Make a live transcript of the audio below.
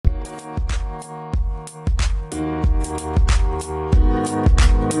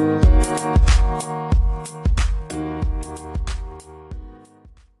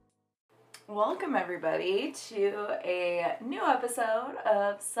welcome everybody to a new episode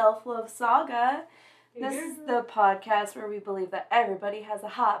of Self-Love Saga. This is the podcast where we believe that everybody has a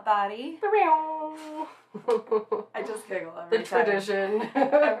hot body. I just giggle every time. The tradition.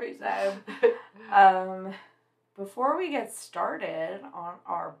 Every time. Before we get started on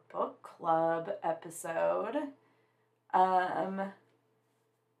our book club episode, how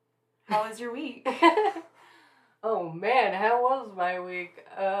was your week? Oh man, how was my week?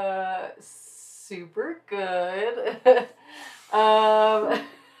 Super good.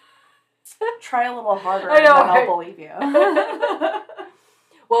 Try a little harder I know, and then I'll right? believe you.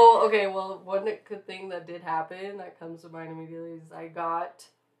 One good thing that did happen that comes to mind immediately is I got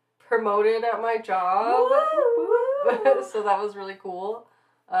promoted at my job. Woo! So that was really cool.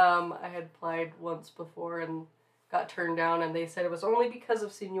 I had applied once before and got turned down, and they said it was only because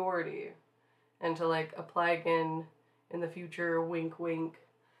of seniority. And to, apply again in the future, wink, wink.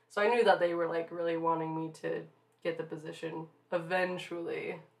 So I knew that they were, really wanting me to get the position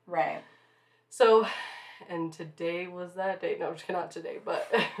eventually. Right. So, and today was that day. No, not today,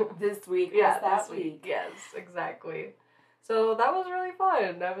 but... This week yeah, was that this week. week. Yes, exactly. So that was really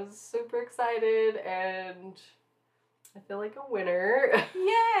fun. I was super excited, and I feel like a winner.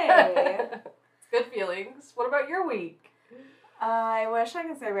 Yay! It's good feelings. What about your week? I wish I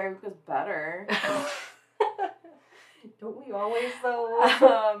could say my week was better. Don't we always, though?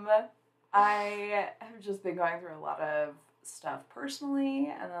 I have just been going through a lot of stuff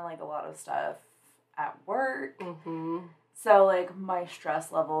personally, and then, a lot of stuff at work. Mm-hmm. So, my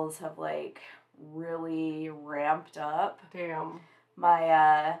stress levels have, really ramped up. Damn.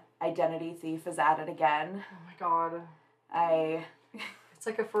 My, identity thief is at it again. Oh my god. It's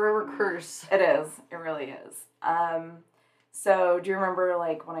like a forever curse. It is. It really is. So, do you remember,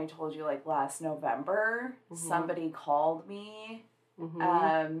 when I told you, last November, somebody called me,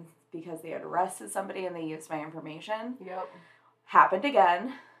 because they had arrested somebody and they used my information? Yep. Happened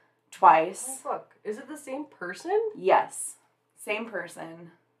again. Twice. Oh, fuck. Is it the same person? Yes. Same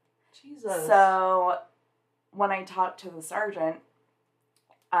person. Jesus. So, when I talked to the sergeant,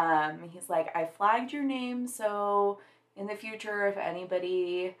 he's like, I flagged your name, so in the future, if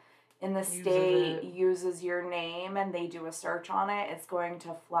anybody in the state uses your name and they do a search on it, it's going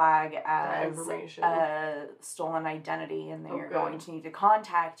to flag as a stolen identity, and they're going to need to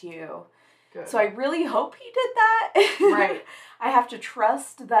contact you. Good. So I really hope he did that. Right. I have to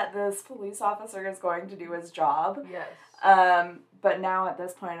trust that this police officer is going to do his job. Yes. But now at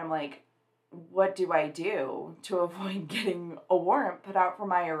this point, I'm like, what do I do to avoid getting a warrant put out for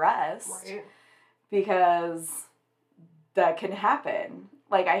my arrest? Right. Because that can happen.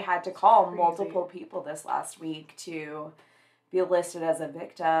 I had to call multiple people this last week to be listed as a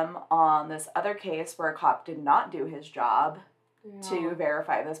victim on this other case where a cop did not do his job to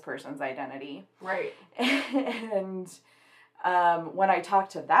verify this person's identity. Right. And when I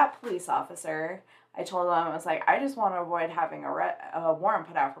talked to that police officer, I told him, I was like, I just want to avoid having a warrant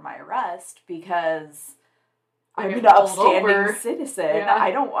put out for my arrest because I'm an upstanding citizen. Yeah.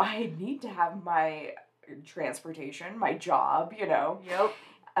 I need to have my transportation, my job, Yep.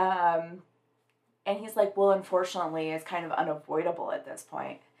 And he's like, well, unfortunately, it's kind of unavoidable at this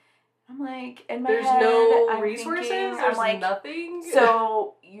point. I'm like, in my There's head, no I'm resources? thinking, There's I'm like, nothing?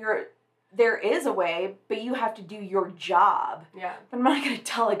 So there is a way, but you have to do your job. Yeah. But I'm not going to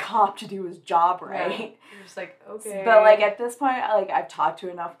tell a cop to do his job right. Yeah. You're just like, okay. But, at this point, I've talked to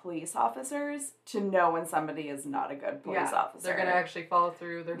enough police officers to know when somebody is not a good police officer. They're going to actually follow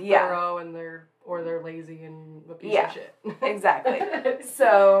through. They're thorough and they're lazy and a piece of shit. Exactly.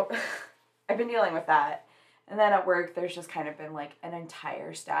 So, I've been dealing with that. And then at work, there's just kind of been, an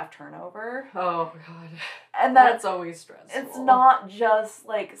entire staff turnover. Oh, God. And that's always stressful. It's not just,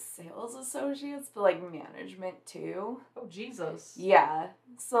 sales associates, but, management, too. Oh, Jesus. Yeah.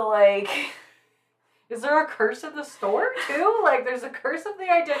 So, Is there a curse of the store, too? There's a curse of the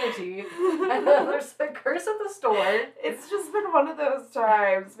identity, and then there's a curse of the store. It's just been one of those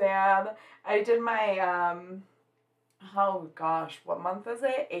times, man. I did my, oh, gosh, what month is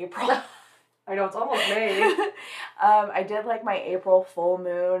it? April. I know, it's almost May. I did, my April full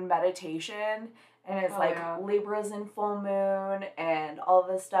moon meditation, and it's, Libra's in full moon, and all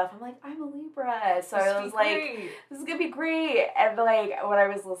this stuff. I'm like, I'm a Libra, so I was like, this is gonna be great. And, when I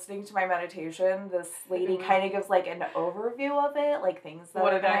was listening to my meditation, this lady kind of gives, an overview of it, things that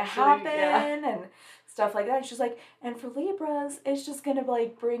are gonna happen, and stuff like that. And she's like, and for Libras, it's just gonna,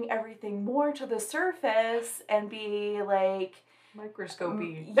 bring everything more to the surface, and be,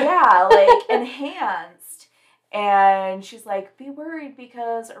 microscopy. Yeah, enhanced. And she's like, be worried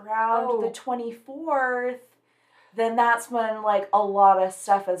because around the 24th, then that's when like a lot of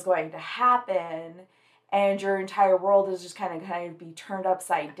stuff is going to happen. And your entire world is just kind of be turned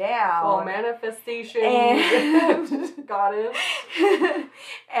upside down. Oh, manifestation. And goddess.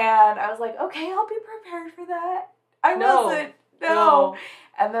 And I was like, okay, I'll be prepared for that. I wasn't. No.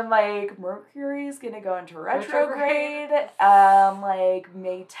 And then like Mercury's gonna go into retrograde. Like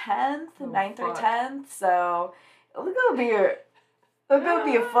May 10th, 9th or 10th. So it's gonna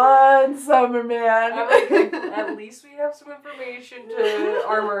be a fun summer, man. Like, at least we have some information to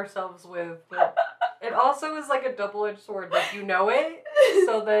arm ourselves with. But it also is like a double-edged sword. Like, you know it,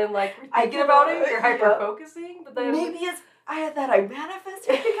 so then like thinking about it, you're hyper-focusing. But then maybe it's that I manifested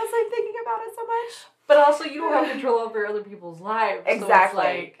because I'm thinking about it so much. But also, you don't have control over other people's lives. Exactly. So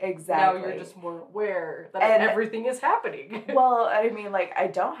it's like, exactly. Now you're just more aware that everything is happening. Well, I mean, like, I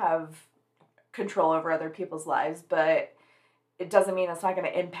don't have control over other people's lives, but it doesn't mean it's not going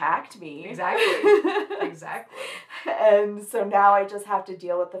to impact me. Exactly. Exactly. And so now I just have to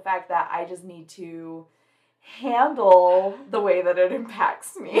deal with the fact that I just need to handle the way that it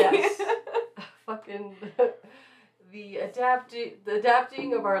impacts me. Yes. Fucking... The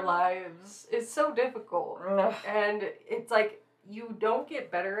adapting of our lives is so difficult. And it's like, you don't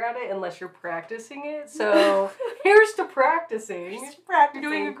get better at it unless you're practicing it. So here's to practicing. You're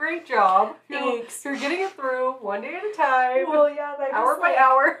doing a great job. Thanks. You're getting it through one day at a time. Well, yeah. Hour by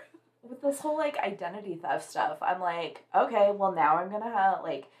hour. With this whole, like, identity theft stuff, I'm like, okay, well, now I'm going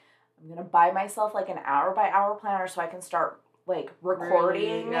to buy myself, like, an hour-by-hour planner so I can start like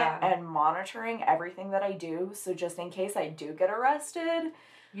recording really, and monitoring everything that I do. So just in case I do get arrested,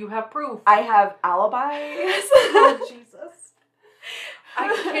 you have proof. I have alibis. Oh, Jesus.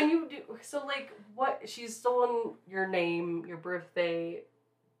 Can you do, so like, what, she's stolen your name, your birthday,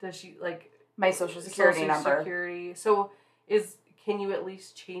 does she, like... My social security number. So can you at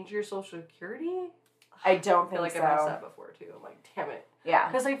least change your social security? I don't think so. I feel like I messed that before too. I'm like, damn it.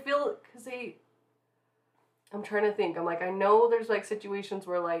 Yeah. Because I'm trying to think. I'm like, I know there's, like, situations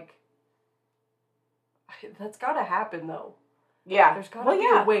where, like, that's gotta happen, though. Yeah. There's gotta be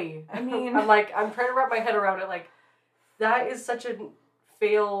a way. I mean... I'm like, I'm trying to wrap my head around it. Like, that is such a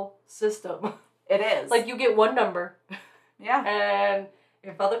fail system. It is. Like, you get one number. Yeah. And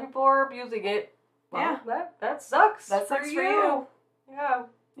if other people are abusing it, well, that sucks. That sucks for you. Yeah.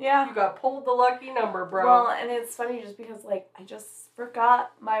 Yeah. You got pulled the lucky number, bro. Well, and it's funny just because, like, I just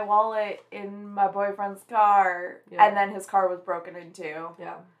forgot my wallet in my boyfriend's car, and then his car was broken into.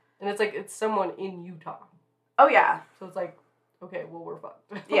 Yeah. And it's like, it's someone in Utah. Oh, yeah. So it's like, okay, well, we're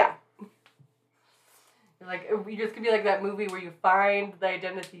fucked. Yeah. Like, you just could be like that movie where you find the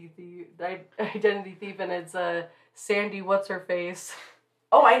identity thief, and it's Sandy, what's her face?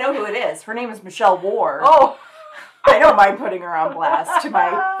 Oh, I know who it is. Her name is Michelle Ward. Oh. I don't mind putting her on blast to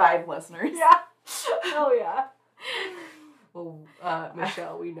my 5 listeners. Yeah. Oh, yeah. Well,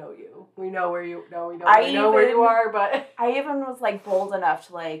 Michelle, we know you. We know where you. No, we know where you are. But I even was like bold enough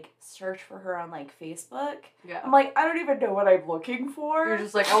to like search for her on like Facebook. Yeah. I'm like, I don't even know what I'm looking for. You're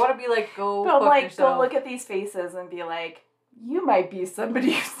just like, I want to be like, go. But I'm like, yourself. go look at these faces and be like, you might be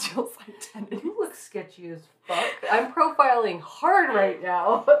somebody who steals identity. You look sketchy as fuck. I'm profiling hard right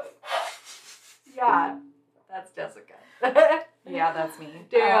now. Yeah. That's Jessica. Yeah, that's me.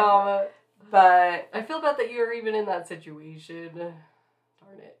 Damn. But I feel bad that you're even in that situation.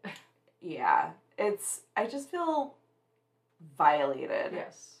 Darn it. Yeah. I just feel violated.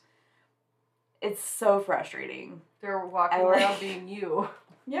 Yes. It's so frustrating. They're walking around being you.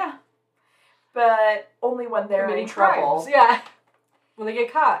 Yeah. But only when they're in trouble. Yeah. When they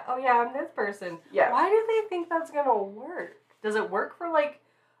get caught. Oh yeah, I'm this person. Yeah. Why do they think that's gonna work? Does it work for like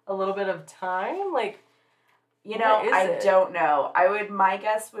a little bit of time? Like, you know, I don't know. My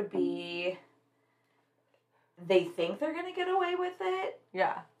guess would be they think they're going to get away with it.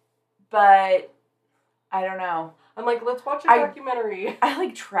 Yeah. But I don't know. I'm like, let's watch a documentary. I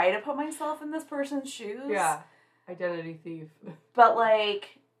like try to put myself in this person's shoes. Yeah. Identity thief. But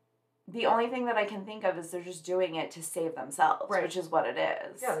like, the only thing that I can think of is they're just doing it to save themselves, right. Which is what it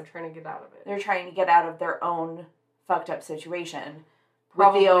is. Yeah, they're trying to get out of it. They're trying to get out of their own fucked up situation.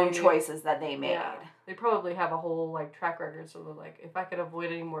 Probably, with the own choices that they made. Yeah. They probably have a whole, like, track record, so they're like, if I could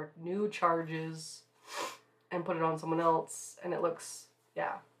avoid any more new charges and put it on someone else, and it looks,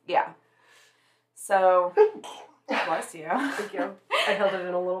 yeah. Yeah. So, bless you. Thank you. I held it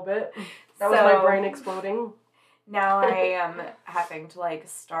in a little bit. That was my brain exploding. Now I am having to, like,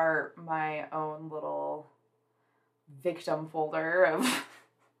 start my own little victim folder of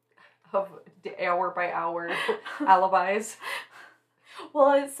hour by hour alibis.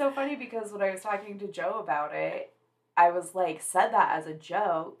 Well, it's so funny because when I was talking to Joe about it, I was like, said that as a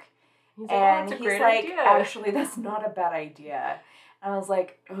joke. And he's like, actually, that's not a bad idea. And I was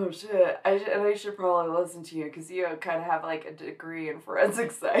like, oh shit, I should probably listen to you because you kind of have like a degree in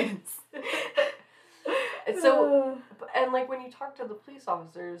forensic science. So, and like when you talk to the police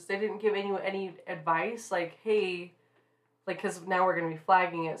officers, they didn't give any advice, like, hey, like, because now we're going to be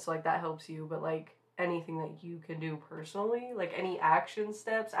flagging it, so like that helps you, but like anything that you can do personally, like any action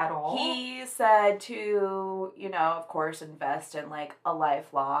steps at all? He said to, of course, invest in like a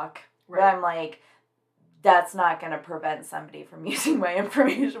LifeLock. Right. But I'm like, that's not going to prevent somebody from using my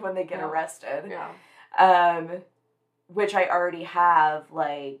information when they get arrested. Yeah. Which I already have,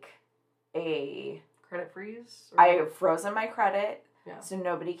 like, a... Credit freeze? I have frozen my credit, so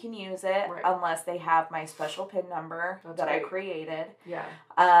nobody can use it unless they have my special PIN number I created. Yeah.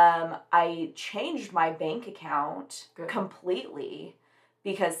 I changed my bank account completely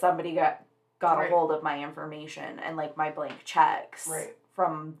because somebody got a hold of my information and, like, my blank checks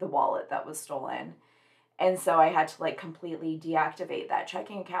from the wallet that was stolen. And so I had to, like, completely deactivate that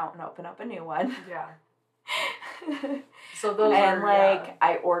checking account and open up a new one. Yeah. So those and, like,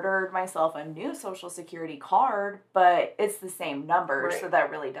 I ordered myself a new Social Security card, but it's the same number, so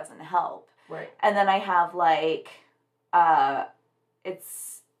that really doesn't help. Right. And then I have, like,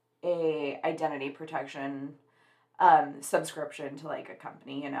 it's a identity protection subscription to, like, a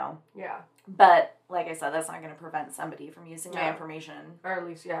company, Yeah. But, like I said, that's not going to prevent somebody from using my information. Or at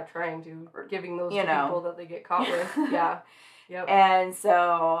least, trying to. Or giving those to people that they get caught with. Yeah. Yep. And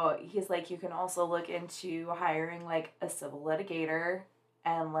so he's like, you can also look into hiring, like, a civil litigator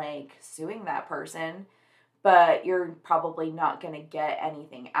and, like, suing that person. But you're probably not going to get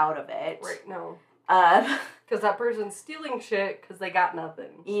anything out of it. Right, no. Because that person's stealing shit because they got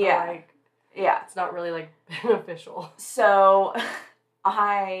nothing. So, like, it's not really, like, beneficial. So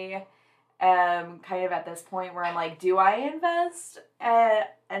I am kind of at this point where I'm like, do I invest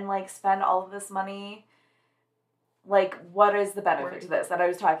and like spend all of this money? Like, what is the benefit to this? And I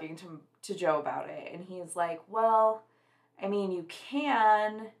was talking to Joe about it, and he's like, well, I mean, you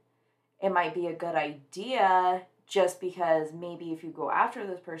can. It might be a good idea just because maybe if you go after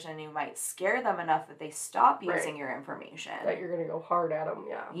this person, you might scare them enough that they stop using your information. That you're going to go hard at them,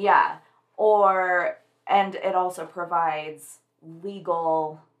 yeah. Yeah. And it also provides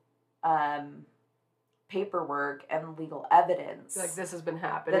legal paperwork and legal evidence. Like, this has been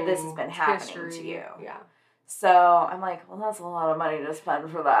happening. That this has been happening to you. Yeah. So I'm like, well, that's a lot of money to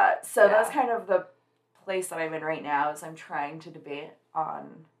spend for that. So that's kind of the place that I'm in right now, is I'm trying to debate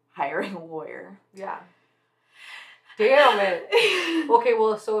on hiring a lawyer. Yeah. Damn it. Okay,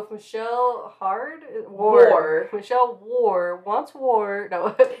 well, so if Michelle Michelle wants war,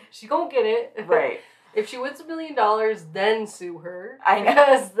 no, she's gonna get it. Right. If she wins $1 million, then sue her. I know.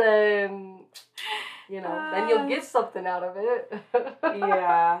 Because then, then you'll get something out of it.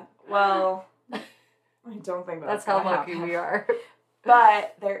 Yeah. Well, I don't think that's how lucky we are.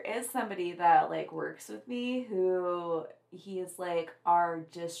 But there is somebody that, like, works with me who he is, like, our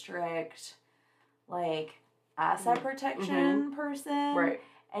district, like, asset protection person. Right.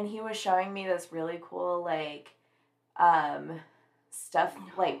 And he was showing me this really cool, like, stuff,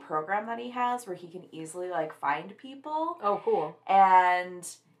 like, program that he has where he can easily, like, find people. Oh, cool. And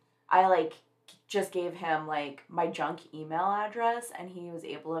I, like, just gave him, like, my junk email address, and he was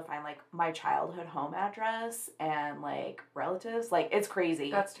able to find, like, my childhood home address and, like, relatives. Like, it's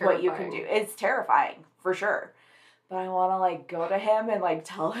crazy. That's terrifying. What you can do. It's terrifying, for sure. But I want to, like, go to him and, like,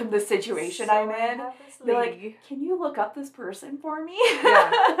 tell him the situation I'm in. Be like, can you look up this person for me?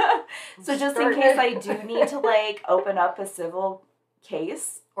 Yeah. So just in case I do need to, like, open up a civil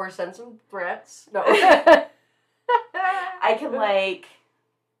case. Or send some threats. No. I can, like,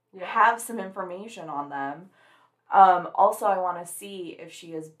 have some information on them. Also, I want to see if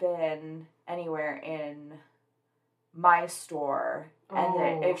she has been anywhere in my store.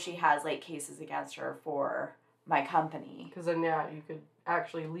 And if she has, like, cases against her for my company. Because then, you could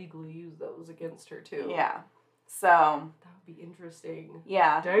actually legally use those against her, too. Yeah. So. That would be interesting.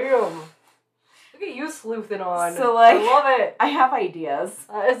 Yeah. Damn. Look at you sleuthing on. So, like, I love it. I have ideas.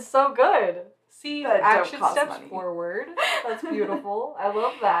 It's so good. See, action steps money. Forward. That's beautiful. I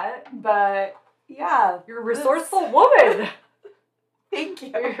love that. But, yeah. You're a resourceful woman. Thank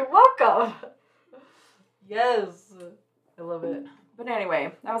you. You're welcome. Yes. I love it. But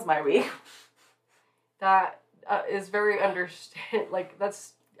anyway, that was my week. That is very like,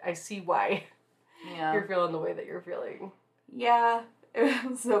 I see why you're feeling the way that you're feeling. Yeah. It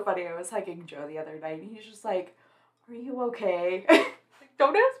was so funny. I was hugging Joe the other night, and he's just like, are you okay?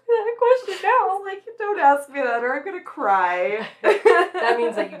 Don't ask me that question now. I was like, don't ask me that or I'm going to cry. That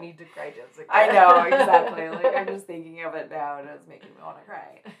means that you need to cry, Jessica. I know, exactly. Like, I'm just thinking of it now and it's making me want to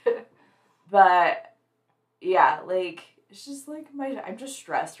cry. But yeah, like it's just like I'm just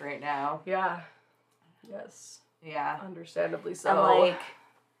stressed right now. Yeah. Yes. Yeah. Understandably so. And like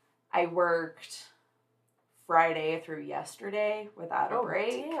I worked Friday through yesterday without a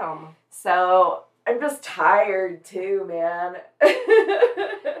break. Damn. So I'm just tired too, man.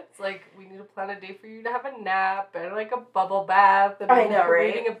 It's like we need to plan a day for you to have a nap and like a bubble bath and I know,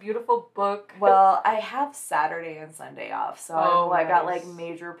 right? reading a beautiful book. Well, I have Saturday and Sunday off, so I got like nice.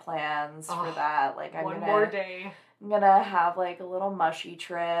 major plans for that. Like one more day. I'm gonna have like a little mushy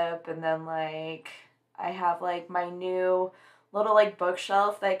trip, and then like I have like my new little like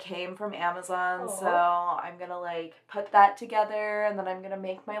bookshelf that came from Amazon. So I'm gonna like put that together, and then I'm gonna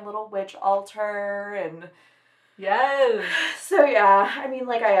make my little witch altar, and yes. So yeah, I mean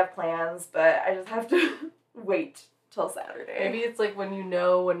like I have plans, but I just have to wait till Saturday. Maybe it's like when you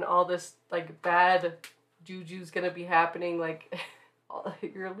know when all this like bad juju's gonna be happening, like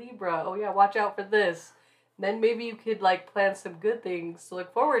you're a Libra. Oh yeah, watch out for this. Then maybe you could like plan some good things to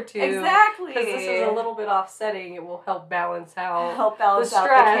look forward to. Exactly. Because this is a little bit offsetting. It will help balance out the stress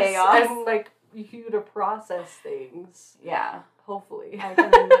out the chaos and like you to process things. Yeah. Hopefully. I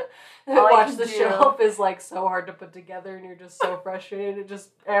can watch the shelf is like so hard to put together and you're just so frustrated. It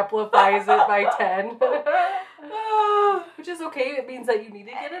just amplifies it by 10. Which is okay. It means that you need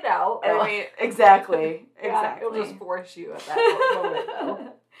to get it out. I mean, exactly. Exactly. It'll just force you at that moment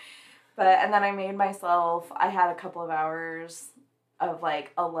though. And then I made myself, I had a couple of hours of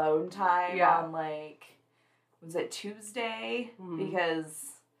like alone time on like, was it Tuesday? Mm-hmm.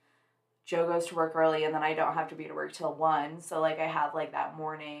 Because Joe goes to work early and then I don't have to be to work till 1. So like I have like that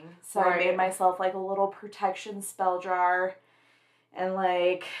morning. So I made myself like a little protection spell jar and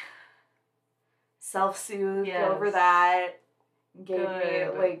like self-soothed over that. Gave me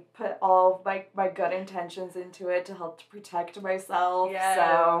like put all of my good intentions into it to help to protect myself. Yes.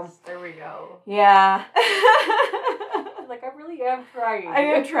 So there we go. Yeah. Like I really am trying. I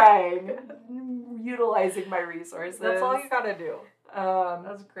am trying. Utilizing my resources. That's all you gotta do.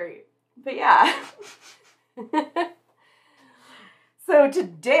 That's great. But yeah. So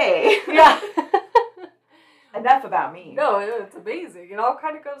today. Yeah. Enough about me. No, it's amazing. It all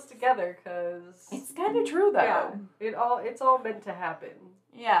kind of goes together because it's kind of true though. Yeah, it's all meant to happen.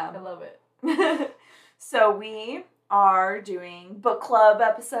 Yeah, I love it. So we are doing book club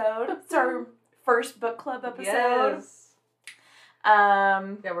episode. It's our first book club episode. Yes.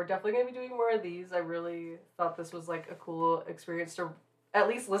 Yeah, we're definitely gonna be doing more of these. I really thought this was like a cool experience to at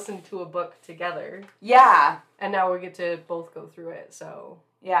least listen to a book together. Yeah. And now we get to both go through it. So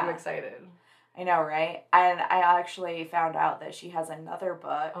yeah, I'm excited. I know, right? And I actually found out that she has another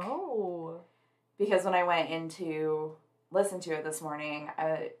book. Oh. Because when I went in to listen to it this morning,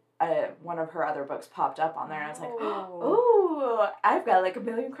 one of her other books popped up on there, and I was like, "Oh, I've got like 1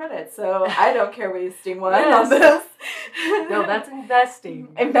 million credits, so I don't care wasting one on this." No, that's investing.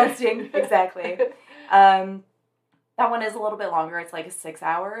 Investing, exactly. That one is a little bit longer. It's like 6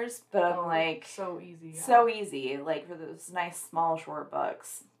 hours, but I'm like so easy. Yeah. So easy, like for those nice small short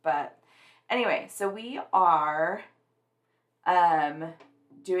books, but. Anyway, so we are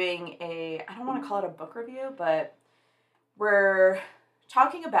doing I don't want to call it a book review, but we're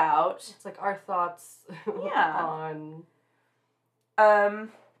talking about... It's like our thoughts on...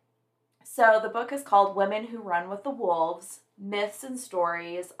 So the book is called Women Who Run with the Wolves, Myths and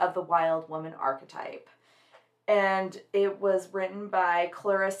Stories of the Wild Woman Archetype. And it was written by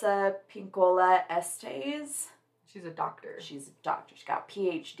Clarissa Pinkola Estes. She's a doctor. She's a doctor. She got a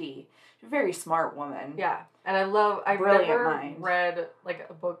PhD. She's a very smart woman. Yeah. And I've never read like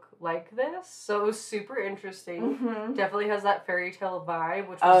a book like this. So it was super interesting. Mm-hmm. Definitely has that fairy tale vibe,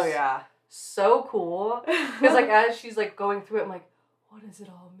 which was so cool. Because like as she's like going through it, I'm like, what does it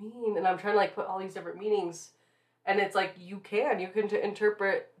all mean? And I'm trying to like put all these different meanings. And it's like you can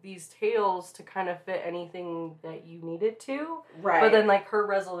interpret these tales to kind of fit anything that you need it to. Right. But then like her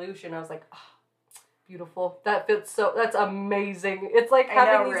resolution, I was like, oh, beautiful. That fits that's amazing. It's like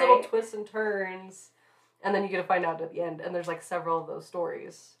having these little twists and turns, and then you get to find out at the end. And there's like several of those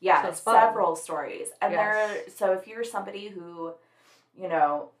stories. Yeah, so several stories. And so if you're somebody who, you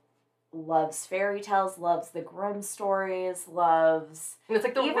know, loves fairy tales, loves the Grimm stories, loves... And it's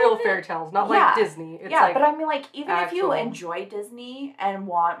like the real fairy tales, not like Disney. It's like but I mean like even if you enjoy Disney and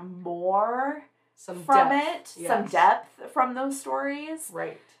want more some depth from those stories.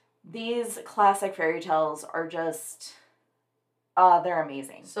 Right. These classic fairy tales are just, they're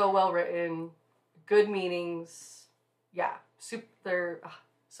amazing. So well written, good meanings. Yeah, they're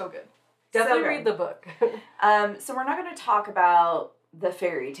so good. Definitely read the book. So we're not going to talk about the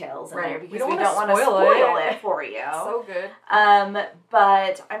fairy tales in right. there because we don't want to spoil it for you. So good.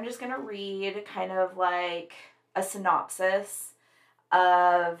 But I'm just going to read kind of like a synopsis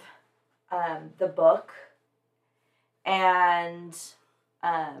of the book, and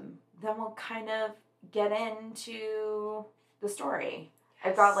then we'll kind of get into the story.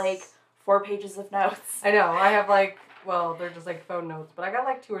 Yes. I've got like 4 pages of notes. I know. I have like, well, they're just like phone notes, but I got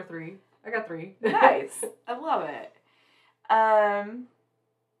like 2 or 3. I got 3. Nice. I love it.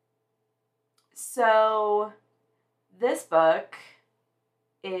 So this book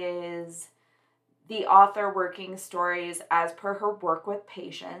is the author working stories as per her work with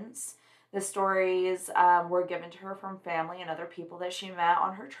patients. The stories were given to her from family and other people that she met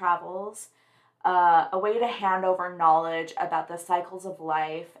on her travels. A way to hand over knowledge about the cycles of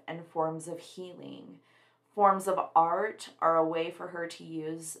life and forms of healing. Forms of art are a way for her to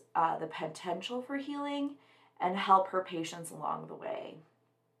use the potential for healing and help her patients along the way.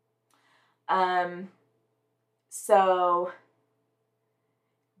 So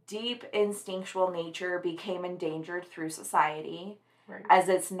deep instinctual nature became endangered through society, right, as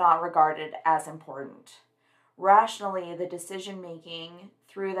it's not regarded as important. Rationally, the decision-making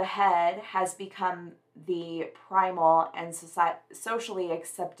through the head has become the primal and socially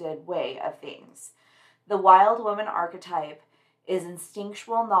accepted way of things. The wild woman archetype is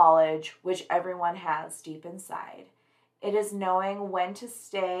instinctual knowledge which everyone has deep inside. It is knowing when to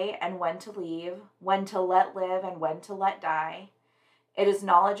stay and when to leave, when to let live and when to let die. It is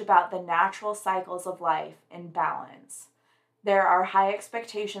knowledge about the natural cycles of life in balance. There are high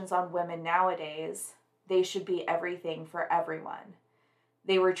expectations on women nowadays. They should be everything for everyone.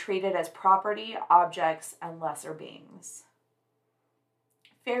 They were treated as property, objects, and lesser beings.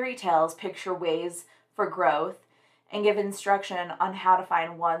 Fairy tales picture ways for growth and give instruction on how to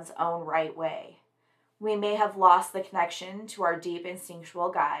find one's own right way. We may have lost the connection to our deep instinctual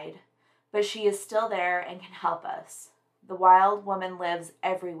guide, but she is still there and can help us. The wild woman lives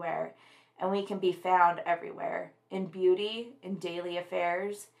everywhere, and we can be found everywhere, in beauty, in daily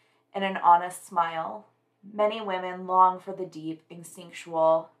affairs, in an honest smile. Many women long for the deep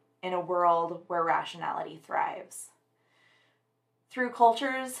instinctual in a world where rationality thrives. Through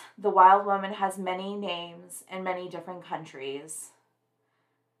cultures, the wild woman has many names in many different countries.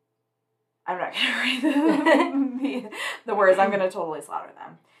 I'm not going to read the words. I'm going to totally slaughter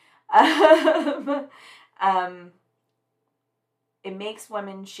them. It makes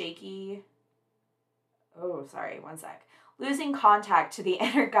women shaky. Oh, sorry, one sec. Losing contact to the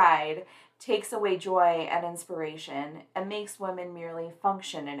inner guide takes away joy and inspiration and makes women merely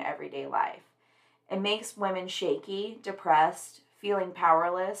function in everyday life. It makes women shaky, depressed, feeling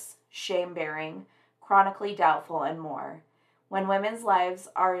powerless, shame-bearing, chronically doubtful, and more. When women's lives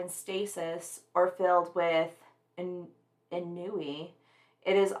are in stasis or filled with ennui,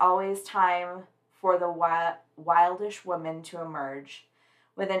 it is always time for the wildish woman to emerge.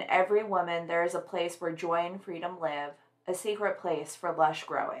 Within every woman, there is a place where joy and freedom live, a secret place for lush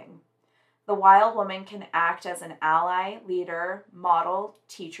growing. The wild woman can act as an ally, leader, model,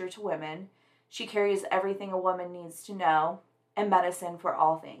 teacher to women. She carries everything a woman needs to know, and medicine for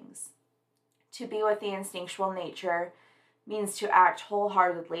all things. To be with the instinctual nature means to act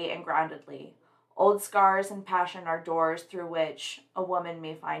wholeheartedly and groundedly. Old scars and passion are doors through which a woman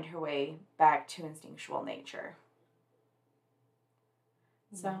may find her way back to instinctual nature.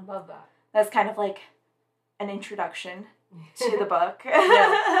 So, love that. That's kind of like an introduction to the book.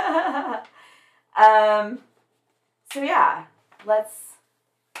 So yeah, let's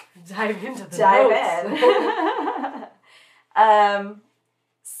dive into the notes.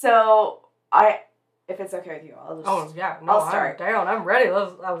 So if it's okay with you, I'll just. I'll start. I'm ready.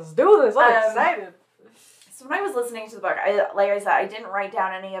 Let's do this. I'm excited. So when I was listening to the book, like I said, I didn't write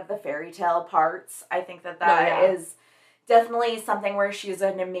down any of the fairy tale parts. I think that is definitely something where she's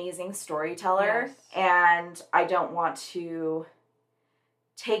an amazing storyteller, yes, and I don't want to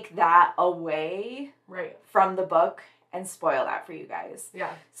take that away from the book and spoil that for you guys.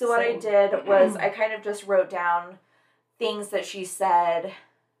 Yeah. So what I did was I kind of just wrote down things that she said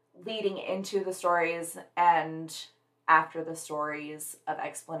leading into the stories and after the stories of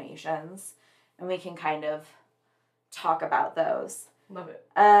explanations, and we can kind of talk about those. Love it.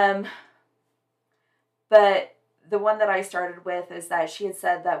 But the one that I started with is that she had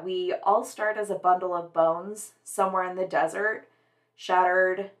said that we all start as a bundle of bones somewhere in the desert,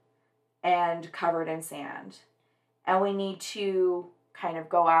 shattered and covered in sand. And we need to kind of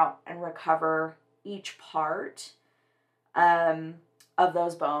go out and recover each part of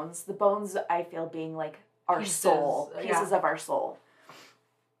those bones. The bones, I feel, being like our pieces of our soul.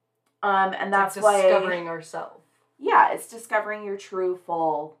 And that's like discovering ourselves. Yeah, it's discovering your true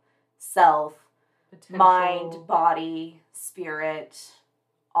full self, potential. Mind, body, spirit,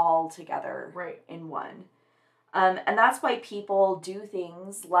 all together in one. And that's why people do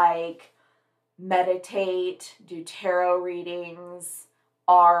things like meditate, do tarot readings,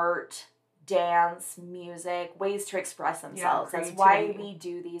 art, dance, music, ways to express themselves. That's why we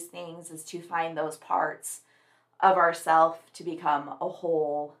do these things, is to find those parts of ourself to become a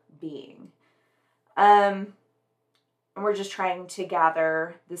whole being. And we're just trying to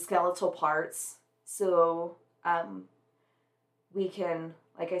gather the skeletal parts so we can,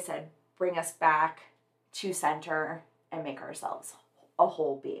 like I said, bring us back to center and make ourselves a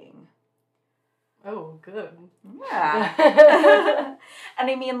whole being. Oh, good. Yeah. And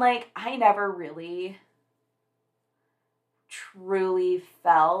I mean, like, I never really truly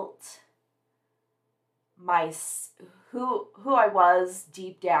felt who I was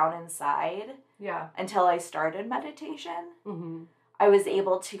deep down inside. Yeah. Until I started meditation. Mm-hmm. I was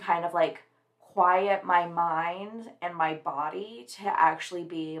able to kind of like quiet my mind and my body to actually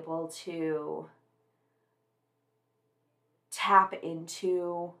be able to tap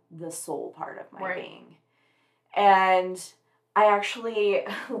into the soul part of my being. And I actually,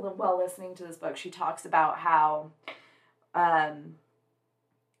 while listening to this book, she talks about how, never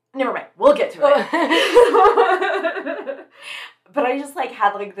mind, we'll get to it. But I just like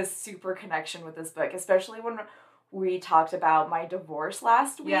had like this super connection with this book, especially when we talked about my divorce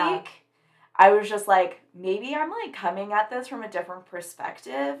last week. Yeah. I was just like, maybe I'm like coming at this from a different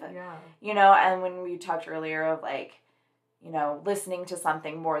perspective. Yeah. You know, and when we talked earlier of like, you know, listening to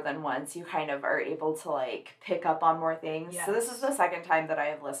something more than once, you kind of are able to like pick up on more things. Yes. So this is the second time that I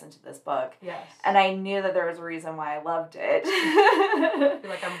have listened to this book. Yes. And I knew that there was a reason why I loved it. You're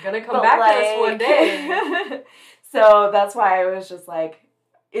like, I'm gonna come back to this one day. So that's why I was just like,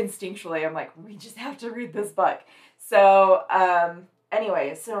 instinctually, I'm like, we just have to read this book. So,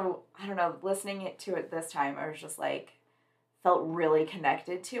 anyway, so I don't know, listening to it this time, I was just like, felt really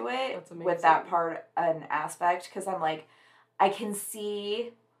connected to it with that part and aspect, because I'm like, I can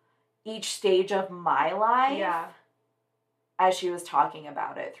see each stage of my life as she was talking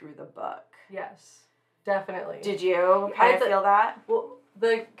about it through the book. Yes, definitely. Did you kind of feel that? Well,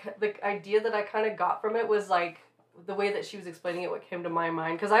 the idea that I kind of got from it was like, the way that she was explaining it, what came to my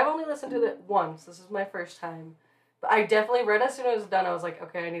mind, because I've only listened to it once. This is my first time. But I definitely read as soon as it was done. I was like,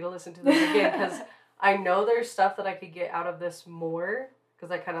 okay, I need to listen to this again, because I know there's stuff that I could get out of this more,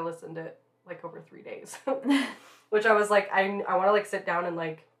 because I kind of listened to it like over 3 days. Which I was like, I want to like sit down and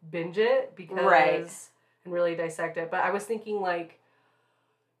like binge it, because and really dissect it. But I was thinking like,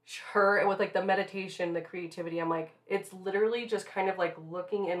 her with like the meditation, the creativity, I'm like, it's literally just kind of like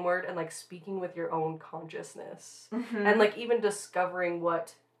looking inward and like speaking with your own consciousness. Mm-hmm. And like even discovering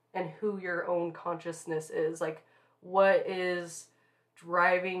what and who your own consciousness is, like what is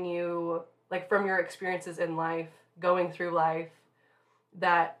driving you, like from your experiences in life, going through life,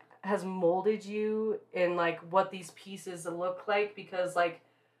 that has molded you in like what these pieces look like, because like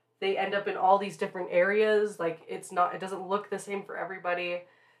they end up in all these different areas. Like it doesn't look the same for everybody.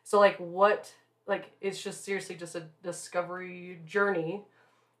 So, like, it's just seriously just a discovery journey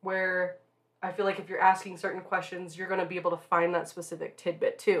where I feel like if you're asking certain questions, you're going to be able to find that specific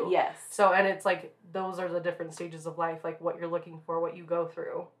tidbit, too. Yes. So, and it's like, those are the different stages of life, like, what you're looking for, what you go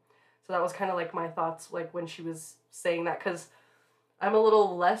through. So that was kind of, like, my thoughts, like, when she was saying that, because I'm a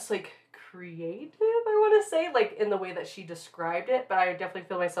little less, like, creative, I want to say, like, in the way that she described it, but I definitely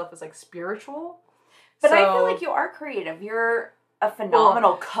feel myself as, like, spiritual. But I feel like you are creative. You're a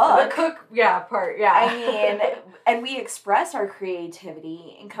phenomenal cook. The cook, part. I mean, and we express our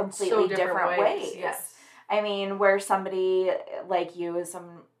creativity in completely different ways. Yes. I mean, where somebody like you is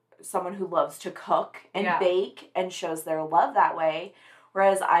someone who loves to cook and bake and shows their love that way,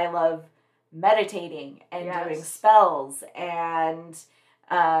 whereas I love meditating and doing spells and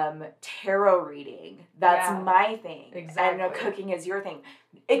tarot reading. That's my thing. Exactly. And cooking is your thing.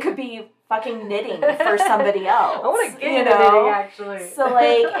 It could be fucking knitting for somebody else. I want to get into knitting, actually. So,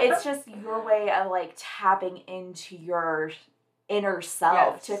 like, it's just your way of, like, tapping into your inner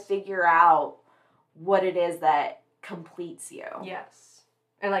self to figure out what it is that completes you. Yes.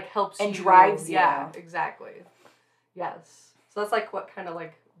 And, like, helps you. And drives you. Yeah, exactly. Yes. So that's, like, what kind of,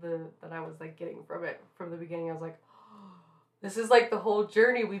 like, that I was, like, getting from it from the beginning. I was like, this is like the whole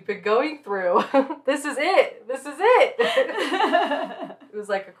journey we've been going through. This is it. It was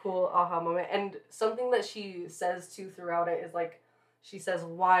like a cool aha moment. And something that she says too throughout it is like, she says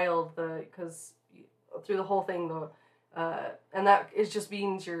wild, because through the whole thing, and that is just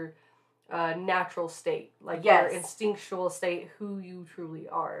means your natural state, like your instinctual state, who you truly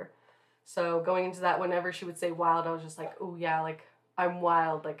are. So going into that, whenever she would say wild, I was just like, oh yeah, like I'm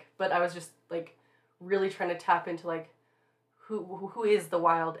wild, like, but I was just like really trying to tap into like who is the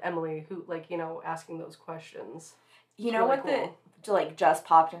wild Emily, who, like, you know, asking those questions. You know what cool. Just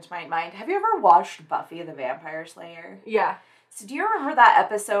popped into my mind? Have you ever watched Buffy the Vampire Slayer? Yeah. So do you remember that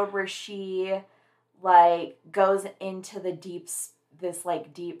episode where she like goes into the deep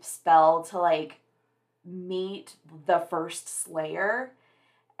spell to like meet the first Slayer?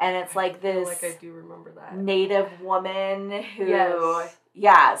 And it's like this. I feel like I do remember that. Native woman who. Yes.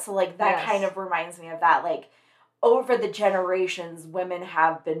 Yeah, so like that kind of reminds me of that. Like, over the generations, women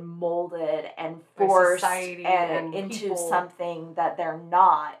have been molded and forced and into people. Something that they're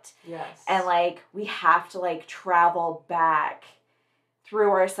not. Yes. And like we have to like travel back through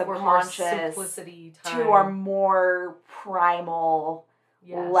our subconscious to our more primal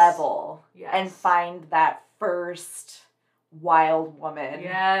level and find that first wild woman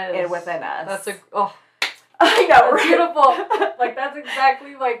within us. That's I know, right? Beautiful. Like, that's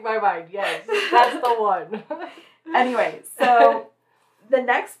exactly like my mind. Yes, that's the one. Anyway, so the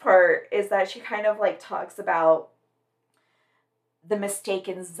next part is that she kind of like talks about the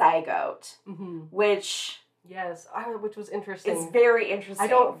mistaken zygote, which which was interesting. It's very interesting. I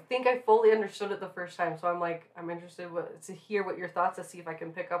don't think I fully understood it the first time, so I'm interested to hear what your thoughts, to see if I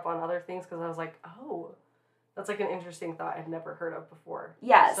can pick up on other things, because I was like, oh, that's like an interesting thought I'd never heard of before.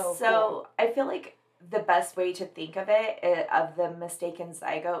 Yes, so cool. I feel like the best way to think of it, of the mistaken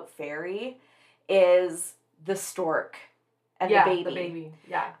zygote fairy, is the stork and the baby. The baby.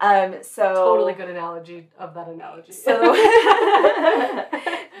 Yeah. So totally good analogy of that analogy. So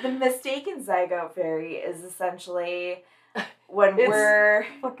the mistaken zygote fairy is essentially when we're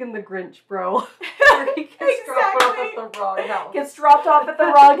fucking the Grinch, bro. He gets dropped off at the wrong house. Gets dropped off at the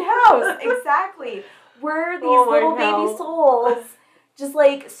wrong house. Exactly. We're these little baby souls, just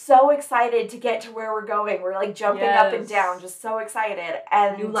like so excited to get to where we're going. We're like jumping up and down, just so excited.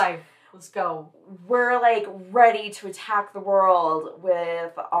 And new life. Let's go. We're like ready to attack the world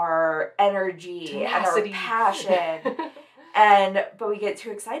with our energy, tenacity, and our passion. But we get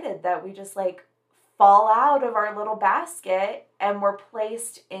too excited that we just like fall out of our little basket and we're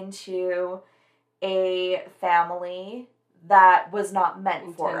placed into a family that was not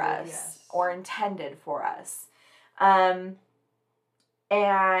meant for us or intended for us.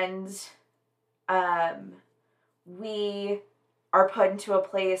 We are put into a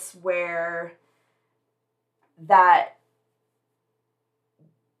place where that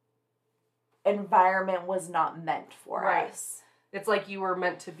environment was not meant for us. It's like you were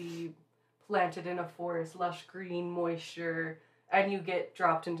meant to be planted in a forest, lush green, moisture, and you get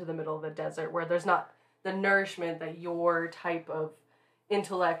dropped into the middle of a desert where there's not the nourishment that your type of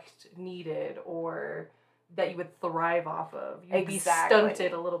intellect needed or that you would thrive off of. You'd be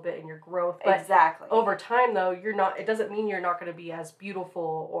stunted a little bit in your growth. But over time, though, it doesn't mean you're not going to be as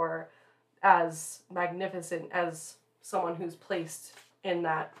beautiful or as magnificent as someone who's placed in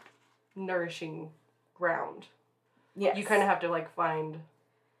that nourishing ground. Yes. You kind of have to, like, find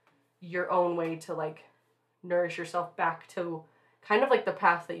your own way to, like, nourish yourself back to kind of like the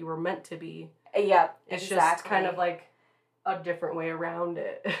path that you were meant to be. Yeah, it's just kind of like a different way around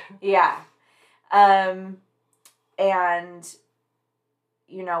it. Yeah. And,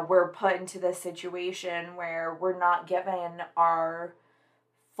 you know, we're put into this situation where we're not given our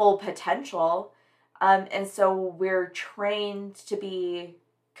full potential. And so we're trained to be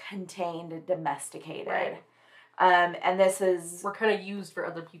contained and domesticated. Right. And this is... We're kind of used for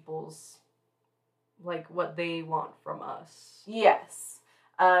other people's, like, what they want from us. Yes.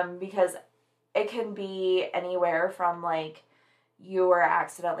 Because it can be anywhere from, like, you were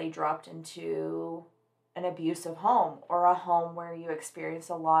accidentally dropped into an abusive home or a home where you experience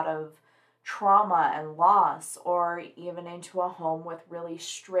a lot of trauma and loss, or even into a home with really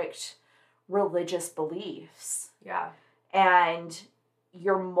strict religious beliefs. Yeah. And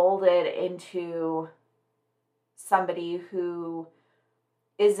you're molded into somebody who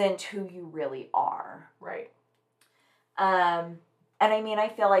isn't who you really are. Right. And I mean, I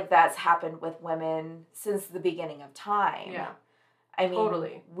feel like that's happened with women since the beginning of time. Yeah. I mean,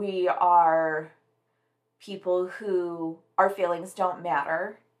 totally. We are people who our feelings don't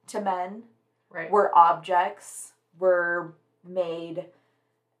matter to men. Right. We're objects. We're made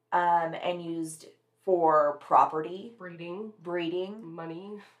and used for property. Breeding.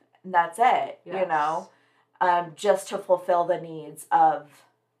 Money. And that's it, yes. You know? Just to fulfill the needs of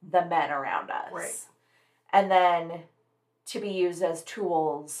the men around us. Right. And then to be used as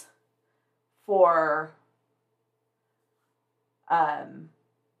tools for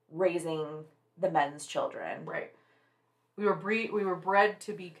raising the men's children. Right. we were bred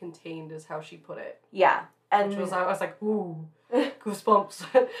to be contained, is how she put it. Yeah. And which was, I was like, ooh,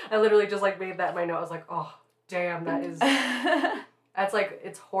 goosebumps. I literally just like made that in my note. I was like, oh, damn, that is, that's like,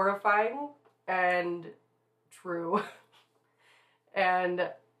 it's horrifying and true. And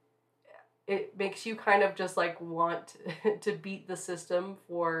it makes you kind of just like want to beat the system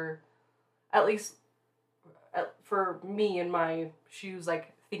for, at least for me in my shoes,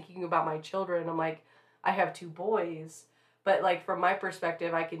 like thinking about my children. I'm like, I have 2 boys, but like from my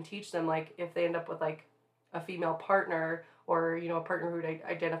perspective, I can teach them, like if they end up with like a female partner or, you know, a partner who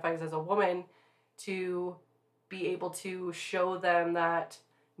identifies as a woman, to be able to show them that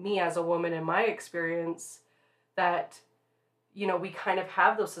me as a woman in my experience, that, you know, we kind of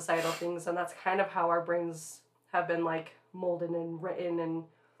have those societal things, and that's kind of how our brains have been like molded and written and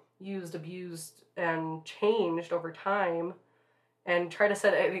used, abused, and changed over time, and try to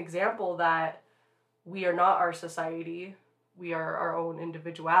set an example that we are not our society, we are our own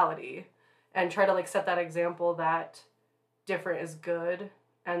individuality, and try to like set that example that different is good,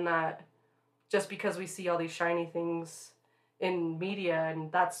 and that just because we see all these shiny things in media,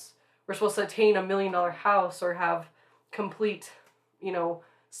 and that's, we're supposed to attain $1 million house or have complete, you know,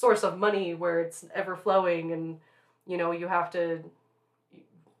 source of money where it's ever flowing, and, you know, you have to,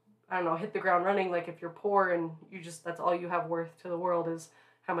 I don't know, hit the ground running. Like if you're poor and you just, that's all you have worth to the world is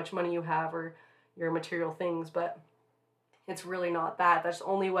how much money you have or your material things. But it's really not that. That's the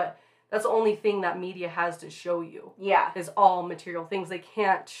only thing that media has to show you. Yeah. Is all material things. They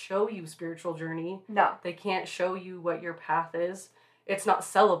can't show you spiritual journey. No. They can't show you what your path is. It's not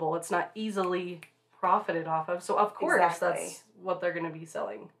sellable. It's not easily profited off of. So of course that's what they're going to be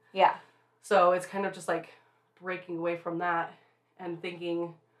selling. Yeah. So it's kind of just like breaking away from that and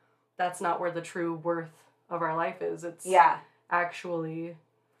thinking that's not where the true worth of our life is. It's actually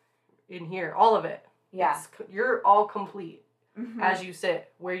in here. All of it. Yeah. You're all complete. As you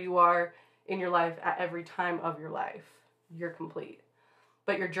sit where you are in your life at every time of your life, you're complete.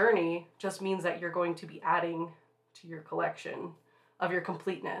 But your journey just means that you're going to be adding to your collection of your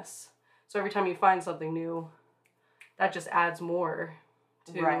completeness. So every time you find something new, that just adds more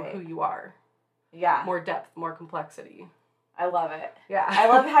to who you are. Yeah. More depth, more complexity. I love it. Yeah. I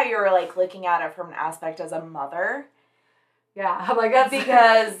love how you're like looking at it from an aspect as a mother. Yeah. I'm like, that's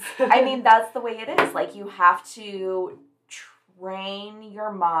because I mean, that's the way it is. Like you have to train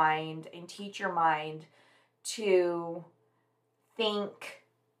your mind and teach your mind to think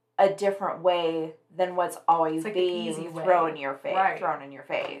a different way than what's always like being thrown in your face. Right. Thrown in your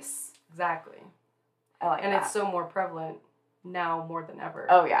face. Exactly. I like that. And it's so more prevalent now more than ever.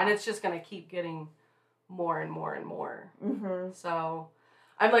 Oh yeah. And it's just gonna keep getting more and more and more. So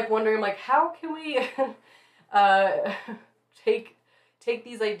I'm like wondering, like, how can we take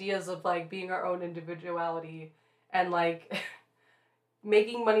these ideas of like being our own individuality and like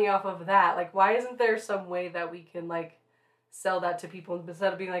making money off of that? Like, why isn't there some way that we can like sell that to people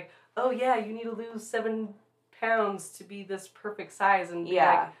instead of being like, oh yeah, you need to lose 7 pounds to be this perfect size, and be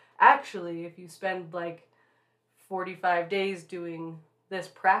like, actually, if you spend like 45 days doing this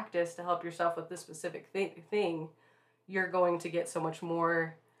practice to help yourself with this specific thing, you're going to get so much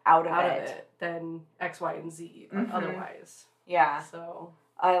more out of it than X, Y, and Z otherwise. Yeah. So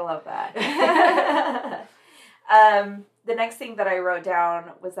I love that. The next thing that I wrote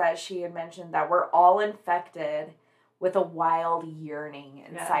down was that she had mentioned that we're all infected with a wild yearning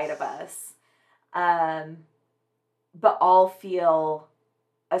inside of us. But all feel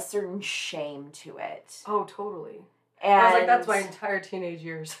a certain shame to it. Oh, totally. And I was like, that's my entire teenage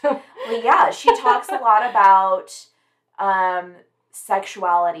years. Well, yeah, she talks a lot about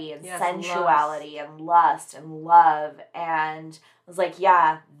sexuality and sensuality and lust and love, and I was like,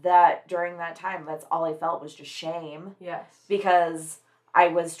 yeah, that during that time, that's all I felt was just shame. Yes. Because I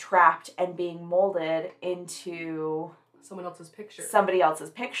was trapped and being molded into somebody else's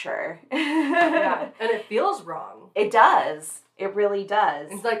picture. Yeah. And it feels wrong. It does. It really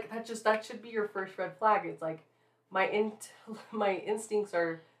does. It's like, that should be your first red flag. It's like, my instincts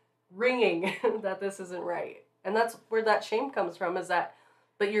are ringing that this isn't right. And that's where that shame comes from, is that,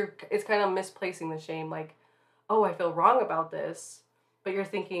 but it's kind of misplacing the shame. Like, oh, I feel wrong about this. But you're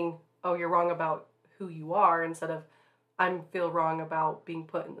thinking, oh, you're wrong about who you are, instead of, I feel wrong about being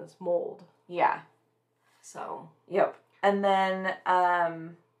put in this mold. Yeah. So. Yep. And then,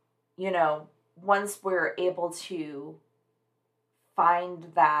 once we're able to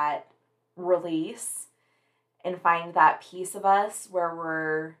find that release and find that piece of us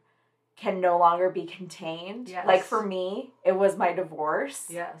where can no longer be contained. Yes. Like for me, it was my divorce.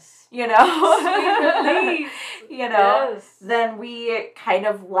 Yes. Sweet relief. Yes. Then we kind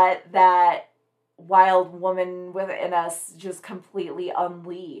of let that wild woman within us just completely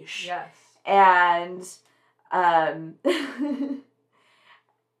unleash. Yes. And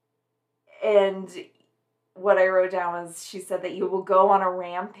and what I wrote down was, she said that you will go on a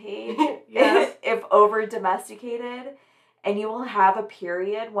rampage Yes. if over domesticated, and you will have a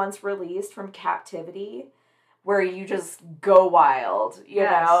period once released from captivity where you just go wild, you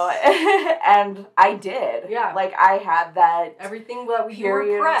know? And I did. Yeah. Like, I had that everything that we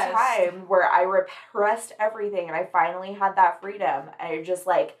period repressed. of time where I repressed everything, and I finally had that freedom, and it just,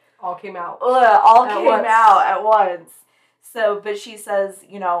 like, all came out. All came out at once. So, but she says,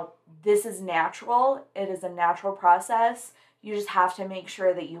 you know, this is natural. It is a natural process. You just have to make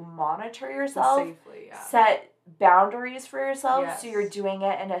sure that you monitor yourself. Safely, yeah. Set boundaries for yourself, yes. so you're doing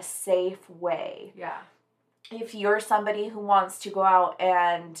it in a safe way. Yeah. If you're somebody who wants to go out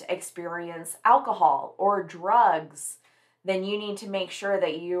and experience alcohol or drugs, then you need to make sure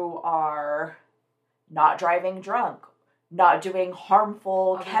that you are not driving drunk, not doing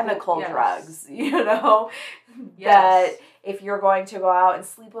harmful chemical drugs, you know? That if you're going to go out and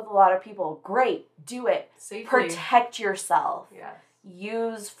sleep with a lot of people, great, do it. Safely. Protect yourself. Yes.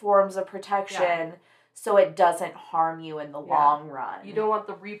 Use forms of protection so it doesn't harm you in the long run. You don't want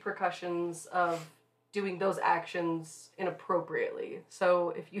the repercussions of doing those actions inappropriately.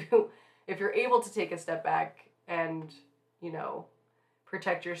 So if you're able to take a step back and, you know,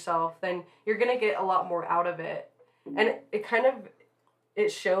 protect yourself, then you're going to get a lot more out of it. And it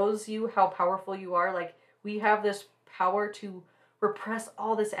shows you how powerful you are. Like, we have this power to repress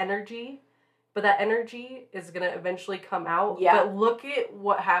all this energy, but that energy is going to eventually come out. Yeah. But look at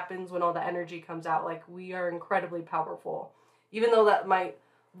what happens when all the energy comes out. Like, we are incredibly powerful. Even though that might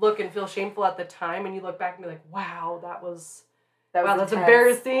look and feel shameful at the time, and you look back and be like, wow, that's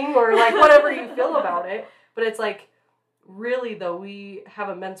embarrassing, or like whatever you feel about it. But it's like, really though, we have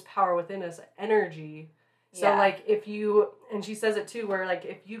immense power within us, energy. So like, if you, and she says it too, where like,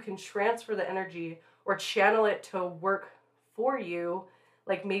 if you can transfer the energy or channel it to work for you,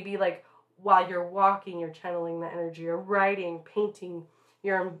 like maybe like while you're walking, you're channeling the energy, or writing, painting,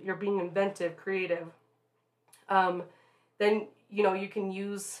 you're being inventive, creative, then, you know, you can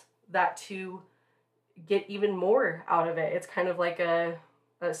use that to get even more out of it. It's kind of like a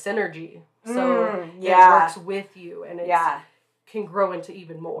synergy. So it works with you, and it can grow into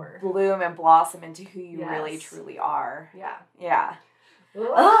even more. Bloom and blossom into who you really, truly are. Yeah. Yeah.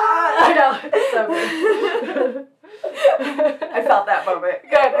 I know. It's so good. I felt that moment.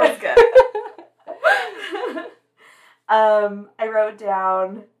 Good. It was good. I wrote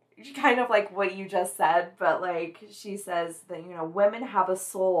down kind of like what you just said, but like, she says that, you know, women have a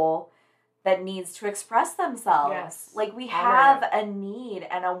soul that needs to express themselves. Yes. Like, we have a need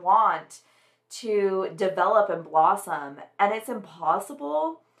and a want to develop and blossom, and it's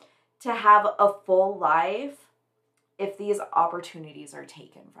impossible to have a full life if these opportunities are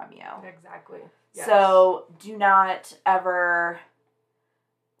taken from you. Exactly. Yes. So do not ever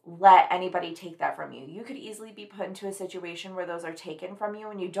let anybody take that from you. You could easily be put into a situation where those are taken from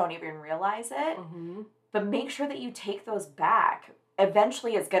you and you don't even realize it. Mm-hmm. But make sure that you take those back.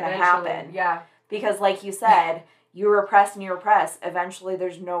 Eventually it's going to happen. Yeah. Because like you said, you repress and you repress. Eventually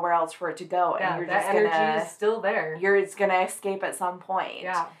there's nowhere else for it to go. And you're just going to... that energy is still there. It's going to escape at some point.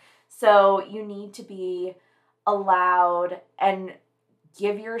 Yeah. So you need to be allowed and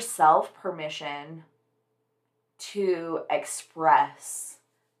give yourself permission to express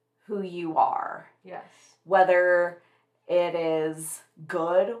who you are. Yes. Whether it is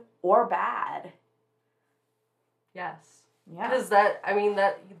good or bad. Yes. Yeah. Because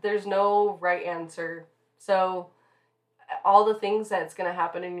there's no right answer. So all the things that's going to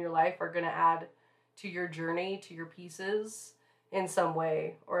happen in your life are going to add to your journey, to your pieces in some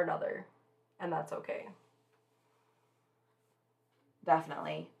way or another. And that's okay.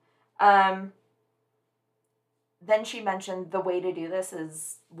 Definitely. Then she mentioned the way to do this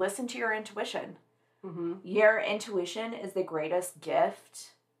is listen to your intuition. Mm-hmm. Your intuition is the greatest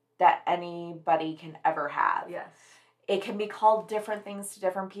gift that anybody can ever have. Yes. It can be called different things to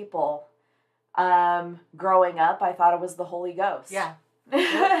different people. Growing up, I thought it was the Holy Ghost. Yeah.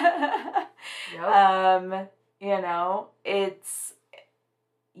 Yep. You know, it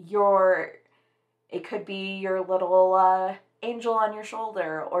could be your little angel on your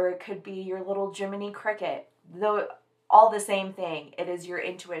shoulder, or it could be your little Jiminy Cricket. Though all the same thing. It is your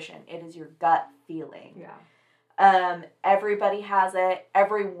intuition. It is your gut feeling. Yeah. Everybody has it.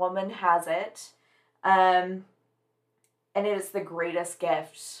 Every woman has it. And it is the greatest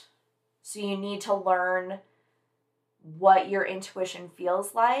gift. So you need to learn what your intuition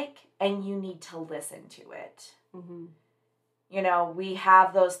feels like, and you need to listen to it. Mm-hmm. You know, we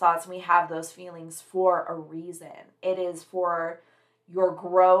have those thoughts and we have those feelings for a reason. It is for your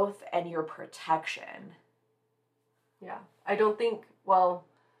growth and your protection. Yeah. I don't think, well,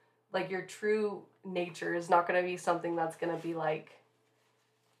 like your true nature is not going to be something that's going to be like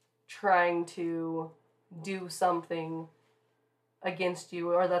trying to do something against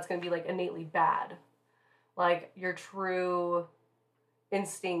you, or that's going to be like innately bad. Like your true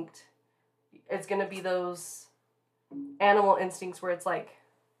instinct, it's going to be those animal instincts where it's like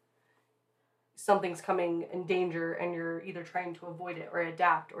something's coming in danger and you're either trying to avoid it or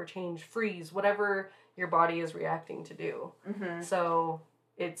adapt or change, freeze, whatever your body is reacting to do. Mm-hmm. So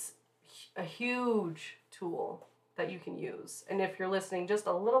it's a huge tool that you can use. And if you're listening just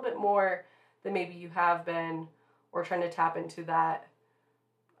a little bit more than maybe you have been, or trying to tap into that,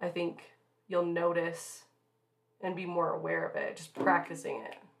 I think you'll notice and be more aware of it, just practicing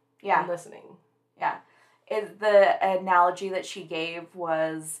it. Yeah. And listening. Yeah. The analogy that she gave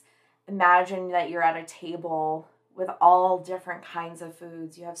was, imagine that you're at a table with all different kinds of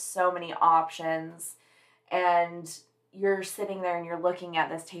foods. You have so many options, and you're sitting there and you're looking at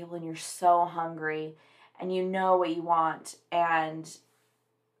this table and you're so hungry and you know what you want, and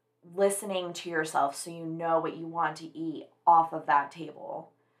listening to yourself so you know what you want to eat off of that table.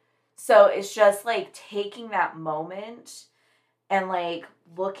 So it's just like taking that moment and like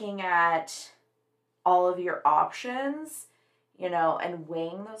looking at all of your options, you know, and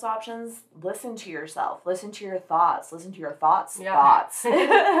weighing those options. Listen to yourself. Listen to your thoughts. Listen to your thoughts.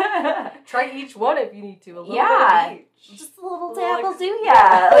 Try each one if you need to. A little bit of each. Just a little dab will do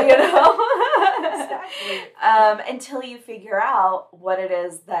ya, you know? Exactly. Until you figure out what it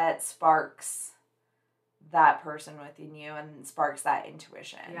is that sparks that person within you and sparks that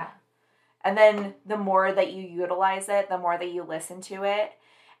intuition. Yeah. And then the more that you utilize it, the more that you listen to it,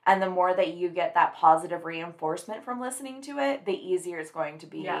 and the more that you get that positive reinforcement from listening to it, the easier it's going to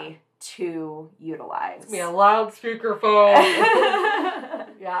be to utilize. It's me a loudspeaker phone.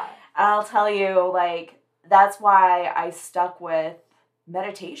 Yeah. I'll tell you, like, that's why I stuck with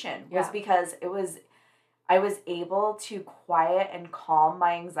meditation, was because I was able to quiet and calm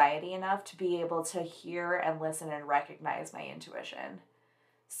my anxiety enough to be able to hear and listen and recognize my intuition.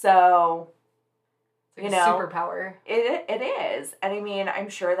 So, it's like a superpower. It is. And I mean, I'm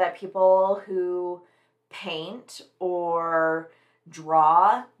sure that people who paint or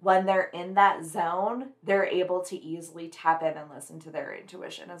draw, when they're in that zone, they're able to easily tap in and listen to their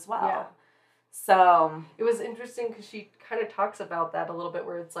intuition as well. Yeah. So it was interesting because she kind of talks about that a little bit,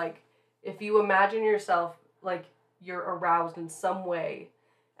 where it's like, if you imagine yourself like you're aroused in some way,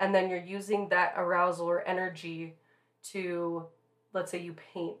 and then you're using that arousal or energy to, let's say you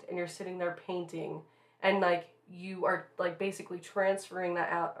paint and you're sitting there painting, and like you are like basically transferring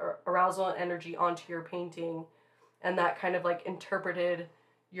that arousal and energy onto your painting, and that kind of like interpreted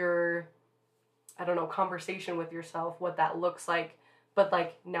your, I don't know, conversation with yourself, what that looks like, but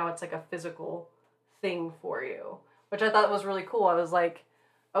like now it's like a physical thing for you, which I thought was really cool. I was like,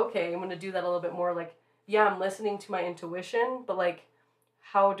 okay, I'm going to do that a little bit more. Like, yeah, I'm listening to my intuition, but like,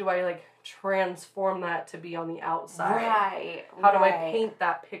 how do I like transform that to be on the outside? Right. How do I paint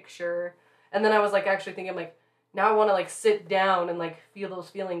that picture? And then I was like actually thinking like, now I want to like sit down and like feel those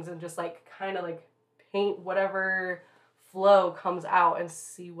feelings and just like kind of like paint whatever flow comes out and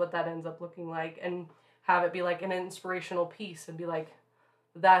see what that ends up looking like, and have it be like an inspirational piece and be like,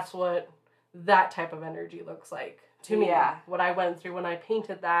 that's what that type of energy looks like to me. Yeah. What I went through when I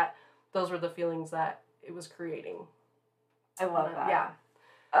painted that, those were the feelings that it was creating. I love that. Yeah.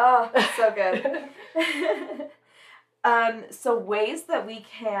 Oh, so good. So ways that we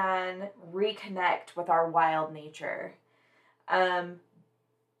can reconnect with our wild nature.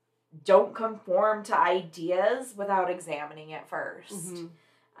 Don't conform to ideas without examining it first.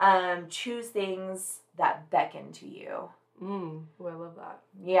 Mm-hmm. Choose things that beckon to you. Oh, I love that.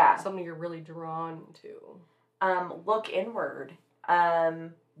 Yeah. Something you're really drawn to. Look inward.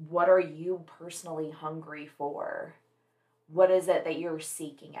 What are you personally hungry for? What is it that you're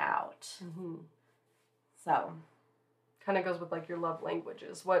seeking out? Mm-hmm. So, kind of goes with like your love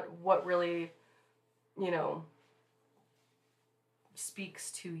languages. What really, you know,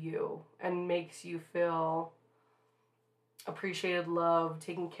 speaks to you and makes you feel appreciated, loved,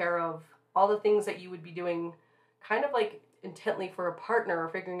 taken care of. All the things that you would be doing, kind of like intently for a partner, or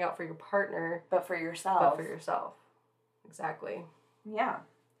figuring out for your partner, but for yourself. Exactly. Yeah.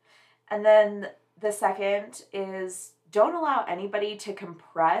 And then the second is, don't allow anybody to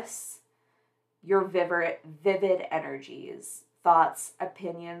compress your vivid energies, thoughts,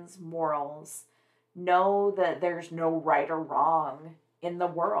 opinions, morals. Know that there's no right or wrong in the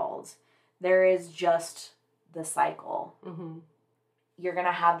world. There is just the cycle. Mm-hmm. You're going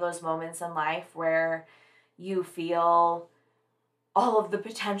to have those moments in life where you feel all of the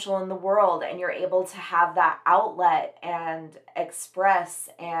potential in the world and you're able to have that outlet and express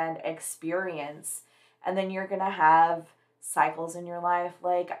and experience. And then you're going to have cycles in your life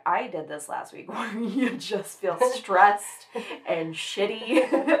like I did this last week where you just feel stressed and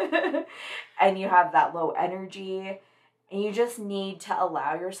shitty and you have that low energy and you just need to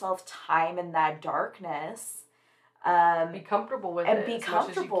allow yourself time in that darkness. Be comfortable with it. And be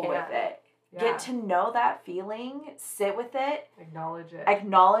comfortable with it. Yeah. Get to know that feeling, sit with it. Acknowledge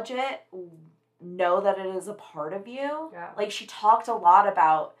it. Know that it is a part of you. Yeah. Like she talked a lot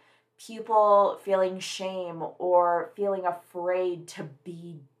about people feeling shame or feeling afraid to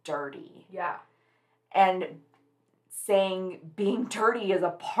be dirty. Yeah. And saying being dirty is a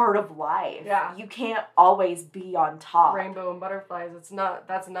part of life. Yeah. You can't always be on top. Rainbow and butterflies, that's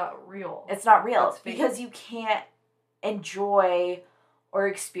not real. It's not real because you can't enjoy or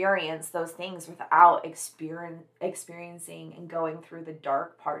experience those things without experiencing and going through the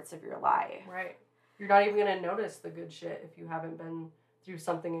dark parts of your life. Right. You're not even going to notice the good shit if you haven't been through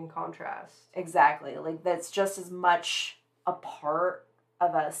something in contrast. Exactly. Like, that's just as much a part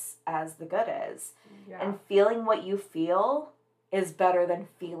of us as the good is. Yeah. And feeling what you feel is better than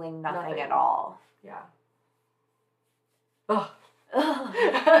feeling nothing. At all. Yeah. Ugh.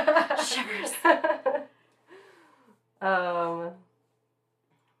 Shivers. I'm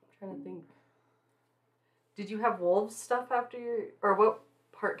trying to think. Did you have wolves stuff after your... Or what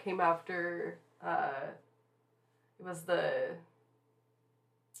part came after... it was the...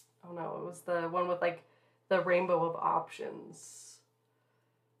 Oh no, it was the one with like the rainbow of options.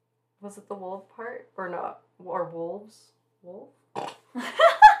 Was it the wolf part? Or not? Or wolves? Wolf?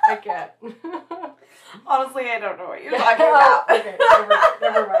 I can't. Honestly, I don't know what you're talking about. Okay,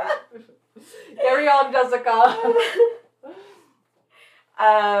 never mind. Carry on, Jessica.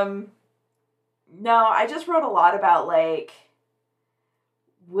 No, I just wrote a lot about like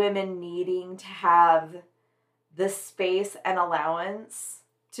women needing to have the space and allowance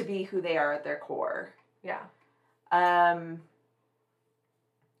to be who they are at their core. Yeah.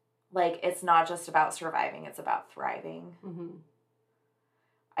 Like, it's not just about surviving, it's about thriving. Mm-hmm.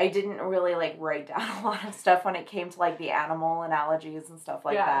 I didn't really, like, write down a lot of stuff when it came to, like, the animal analogies and stuff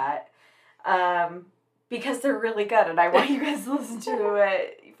like that. Because they're really good, and I want you guys to listen to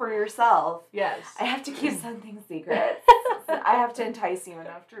it for yourself. Yes. I have to keep something secret. I have to entice you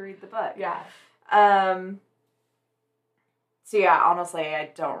enough to read the book. Yeah. So, yeah, honestly,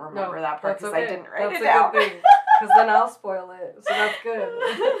 I don't remember that part because I didn't write it down. Because then I'll spoil it, so that's good.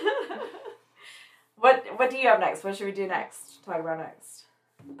 What do you have next? What should we do next? Talk about next?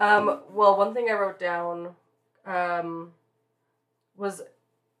 Well, one thing I wrote down was...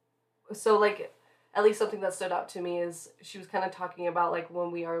 So, like, at least something that stood out to me is she was kind of talking about, like, when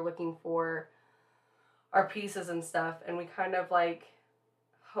we are looking for our pieces and stuff, and we kind of, like,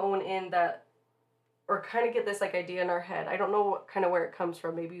 hone in that, or kind of get this, like, idea in our head. I don't know what kind of where it comes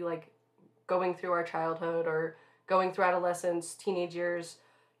from. Maybe, like, going through our childhood or going through adolescence, teenage years,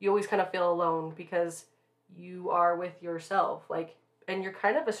 you always kind of feel alone because you are with yourself, like, and you're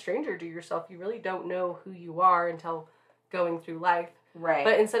kind of a stranger to yourself. You really don't know who you are until going through life. Right.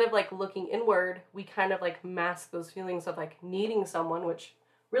 But instead of, like, looking inward, we kind of, like, mask those feelings of, like, needing someone, which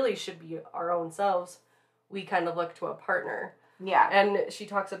really should be our own selves. We kind of look to a partner. Yeah. And she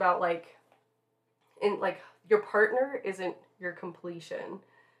talks about, like, your partner isn't your completion.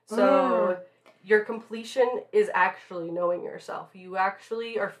 So your completion is actually knowing yourself. You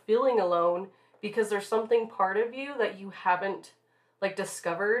actually are feeling alone because there's something part of you that you haven't, like,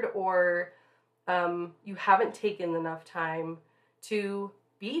 discovered or you haven't taken enough time to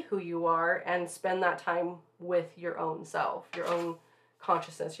be who you are and spend that time with your own self, your own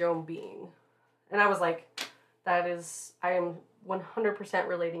consciousness, your own being. And I was like, I am 100%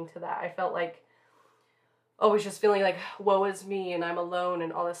 relating to that. I felt like always just feeling like, woe is me and I'm alone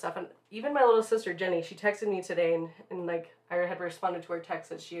and all this stuff. And even my little sister, Jenny, she texted me today and like, I had responded to her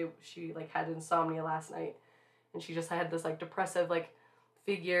text that she like had insomnia last night. And she just had this like depressive like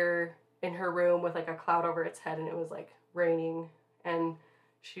figure in her room with like a cloud over its head and it was like raining. And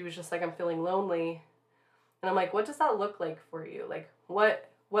she was just like, I'm feeling lonely. And I'm like, what does that look like for you? Like, what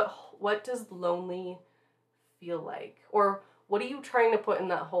does lonely feel like? Or what are you trying to put in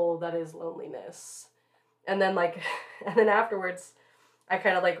that hole that is loneliness? And then like, and then afterwards, I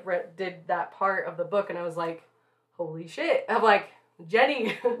kind of like did that part of the book and I was like, holy shit. I'm like,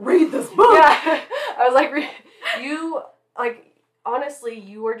 Jenny, read this book. Yeah. I was like, you, like, honestly,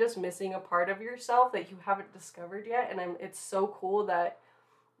 you are just missing a part of yourself that you haven't discovered yet. And it's so cool that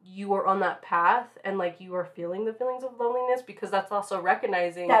you are on that path and like you are feeling the feelings of loneliness, because that's also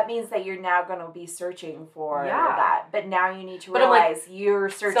recognizing that means that you're now going to be searching for that, but now you need to realize you're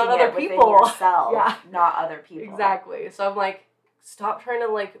searching other within people. Yourself, not other people. Exactly. So I'm like, stop trying to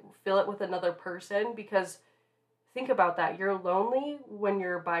like fill it with another person, because think about that. You're lonely when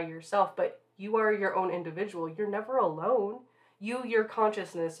you're by yourself, but you are your own individual. You're never alone. Your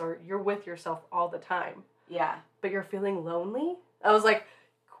consciousness, or you're with yourself all the time. Yeah. But you're feeling lonely? I was like,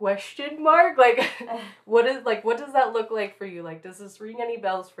 question mark? Like, what does that look like for you? Like, does this ring any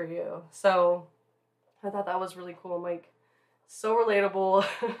bells for you? So I thought that was really cool. I'm like, so relatable.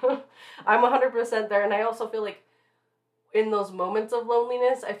 I'm 100% there. And I also feel like in those moments of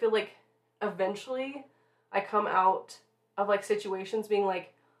loneliness, I feel like eventually I come out of like situations being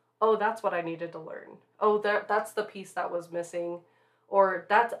like, oh, that's what I needed to learn. Oh, that's the piece that was missing. Or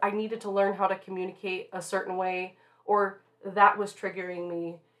I needed to learn how to communicate a certain way. Or that was triggering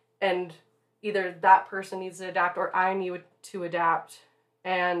me. And either that person needs to adapt or I need to adapt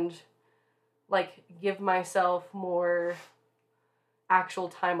and like give myself more actual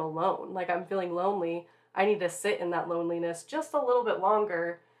time alone. Like, I'm feeling lonely. I need to sit in that loneliness just a little bit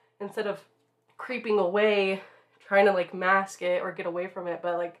longer instead of creeping away, trying to like mask it or get away from it.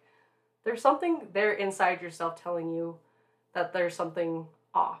 But like, there's something there inside yourself telling you that there's something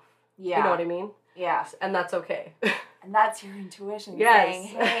off. Yeah. You know what I mean? Yeah. And that's okay. And that's your intuition saying,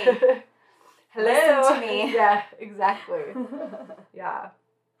 hey, hello. Listen to me. Yeah, exactly. Yeah.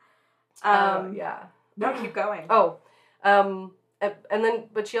 Yeah. No, keep going. Oh, and then,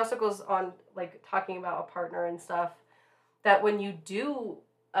 but she also goes on, like, talking about a partner and stuff, that when you do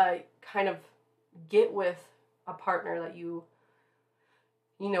kind of get with a partner that you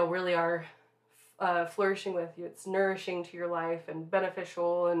know, really are flourishing with you, it's nourishing to your life and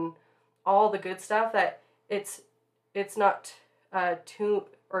beneficial and all the good stuff, that it's not two,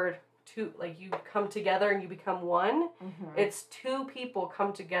 like you come together and you become one. Mm-hmm. It's two people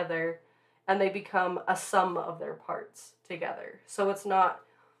come together and they become a sum of their parts together. So it's not,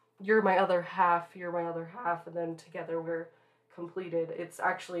 you're my other half, and then together we're completed. It's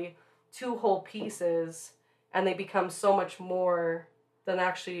actually two whole pieces, and they become so much more than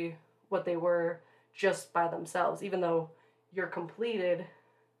actually what they were just by themselves, even though you're completed,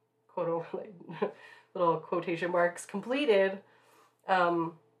 quote, like, little quotation marks, completed,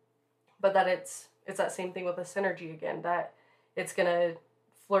 but that it's that same thing with the synergy again, that it's gonna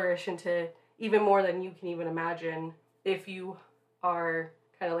flourish into even more than you can even imagine if you are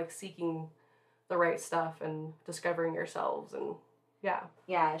kind of like seeking the right stuff and discovering yourselves. And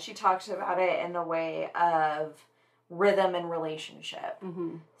yeah, she talked about it in the way of rhythm and relationship.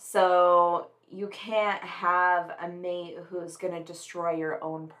 Mm-hmm. So you can't have a mate who's gonna destroy your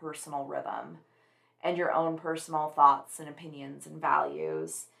own personal rhythm and your own personal thoughts and opinions and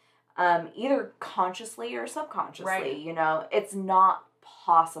values, either consciously or subconsciously. Right. You know, it's not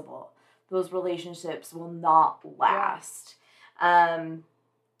possible. Those relationships will not last. Yeah.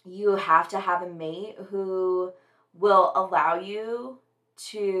 You have to have a mate who will allow you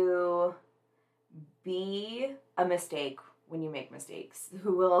to be a mistake when you make mistakes,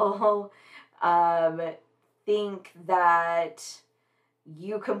 who will think that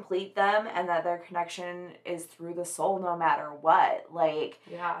you complete them and that their connection is through the soul no matter what. Like,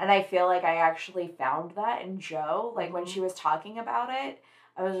 yeah. And I feel like I actually found that in Jo. Like, mm-hmm. when she was talking about it,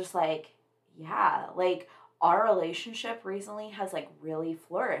 I was just like, yeah, like, our relationship recently has, like, really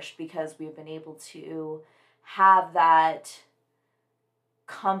flourished because we've been able to have that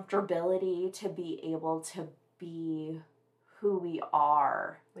comfortability to be able to be who we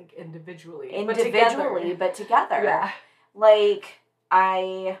are. Like, individually, but together. Yeah. Like,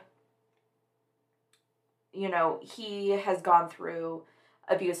 he has gone through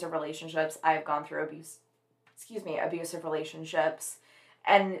abusive relationships. I've gone through abusive relationships.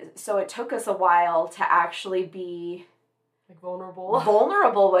 And so it took us a while to actually be like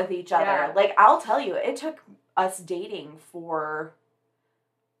vulnerable with each other. Yeah. Like, I'll tell you, it took us dating for,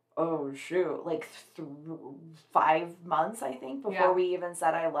 like 5 months, I think, before we even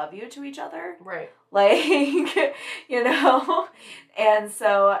said I love you to each other. Right. Like, and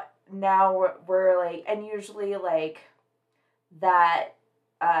so now we're like, and usually like that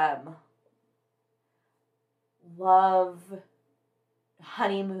love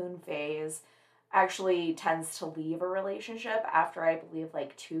honeymoon phase actually tends to leave a relationship after, I believe,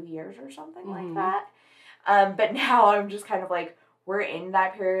 like 2 years or something mm-hmm. like that. But now I'm just kind of like, we're in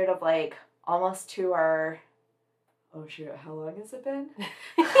that period of like almost to our, how long has it been?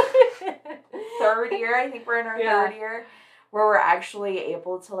 3rd year. I think we're in our 3rd year, where we're actually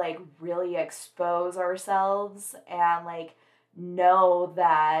able to like really expose ourselves and like know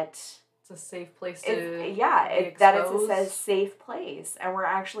that it's a safe place to that it's a safe place, and we're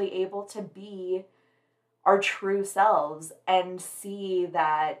actually able to be our true selves and see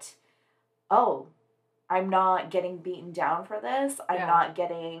that, oh, I'm not getting beaten down for this. I'm not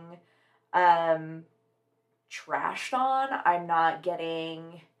getting trashed on. I'm not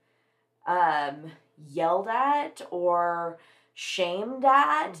getting yelled at or shamed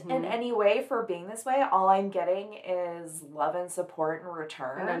at in any way for being this way. All I'm getting is love and support in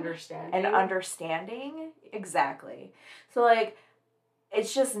return. And understanding. Exactly. So, like,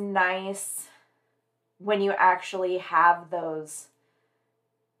 it's just nice when you actually have those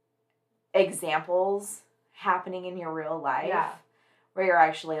examples happening in your real life, where you're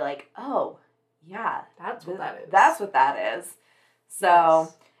actually like, oh, yeah, that's what that is. That's what that is.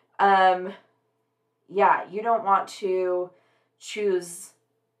 So, you don't want to choose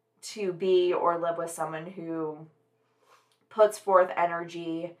to be or live with someone who puts forth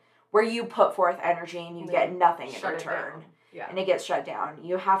energy, where you put forth energy and you get nothing in return. And it gets shut down.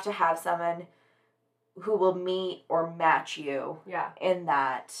 You have to have someone who will meet or match you in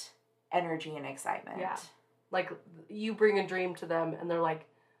that energy and excitement. Yeah. Like, you bring a dream to them and they're like,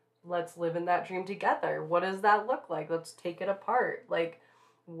 let's live in that dream together. What does that look like? Let's take it apart. Like,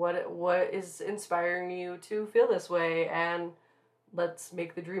 what is inspiring you to feel this way? And let's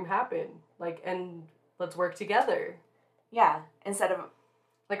make the dream happen. Like, and let's work together. Yeah. Instead of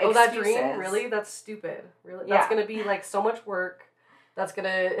like, excuses. Oh, that dream? Really? That's stupid. Really? That's going to be, like, so much work. That's going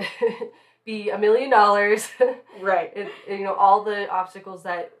to be $1 million. Right. You know, all the obstacles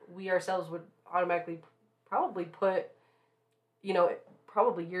that we ourselves would automatically probably put, you know,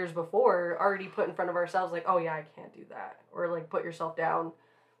 probably years before, already put in front of ourselves, like, oh, yeah, I can't do that. Or, like, put yourself down.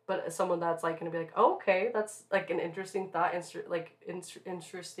 But someone that's, like, going to be like, oh, okay, that's, like, an interesting thought,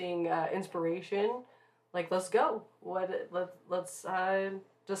 interesting inspiration. Like, let's go. Let's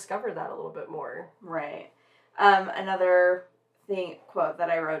discover that a little bit more. Right. Another quote that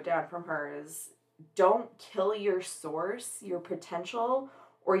I wrote down from her is, don't kill your source, your potential,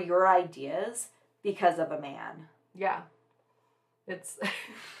 or your ideas because of a man. Yeah. It's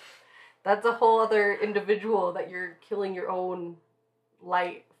that's a whole other individual that you're killing your own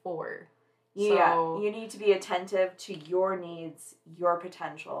light for. Yeah, so, you need to be attentive to your needs, your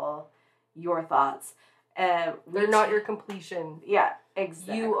potential, your thoughts. They're not your completion. Yeah,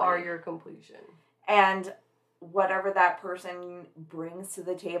 exactly. You are your completion. And whatever that person brings to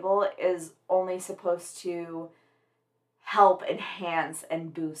the table is only supposed to help enhance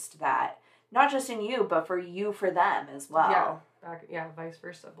and boost that. Not just in you, but for you, for them as well. Yeah, vice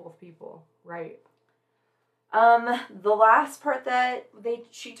versa, both people. Right. The last part that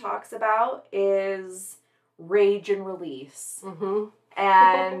she talks about is rage and release. Mm-hmm.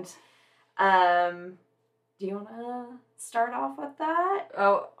 And, do you want to start off with that?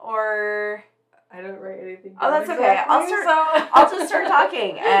 Oh. Or... I don't write anything down. Oh, that's okay. I'll just start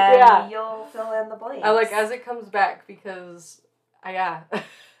talking, and you'll fill in the blanks. I like as it comes back, because I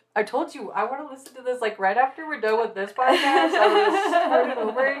told you I want to listen to this like right after we're done with this podcast. I want to start it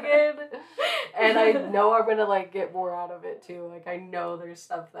over again, and I know I'm gonna like get more out of it too. Like, I know there's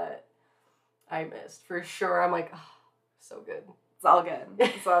stuff that I missed for sure. I'm like, oh, so good. It's all good.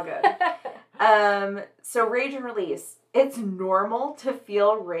 It's all good. So rage and release. It's normal to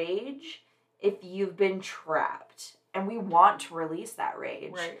feel rage if you've been trapped, and we want to release that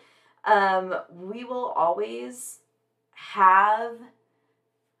rage. Right. We will always have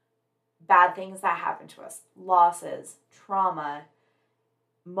bad things that happen to us, losses, trauma,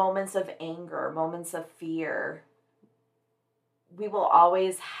 moments of anger, moments of fear. We will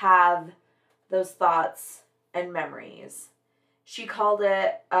always have those thoughts and memories. She called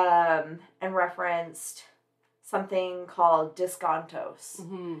it and referenced something called discontos.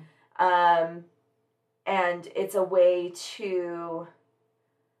 Mm-hmm. And it's a way to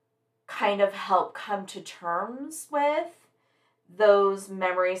kind of help come to terms with those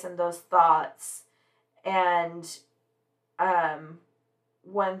memories and those thoughts. And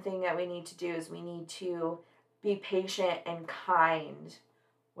one thing that we need to do is we need to be patient and kind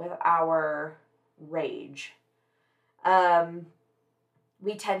with our rage.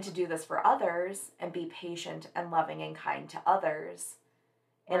 We tend to do this for others and be patient and loving and kind to others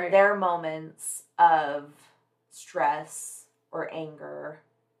in their moments of stress or anger,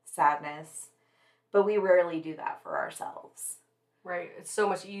 sadness, but we rarely do that for ourselves. Right. It's so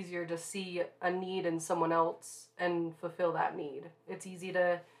much easier to see a need in someone else and fulfill that need. It's easy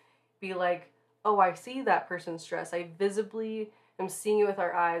to be like, oh, I see that person's stress. I visibly am seeing it with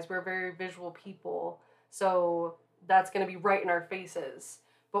our eyes. We're very visual people. So that's going to be right in our faces.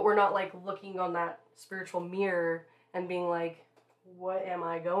 But we're not like looking on that spiritual mirror and being like, what am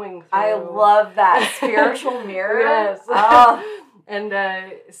I going through? I love that spiritual mirror. Yes. Oh. And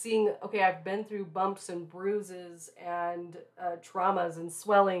seeing, okay, I've been through bumps and bruises and traumas and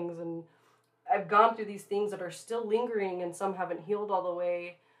swellings, and I've gone through these things that are still lingering, and some haven't healed all the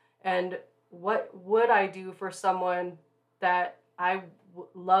way. And what would I do for someone that I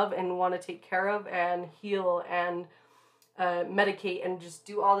love and want to take care of and heal and medicate and just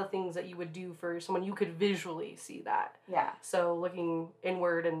do all the things that you would do for someone? You could visually see that. Yeah. So looking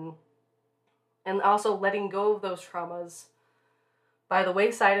inward and also letting go of those traumas by the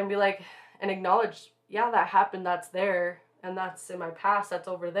wayside and be like, and acknowledge, yeah, that happened, that's there, and that's in my past, that's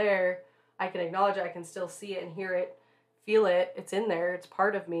over there. I can acknowledge it, I can still see it and hear it, feel it, it's in there, it's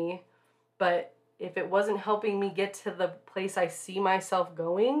part of me. But if it wasn't helping me get to the place I see myself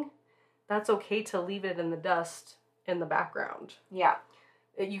going, that's okay to leave it in the dust in the background. Yeah.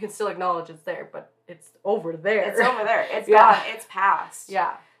 You can still acknowledge it's there, but it's over there. It's over there. It's gone. It's past.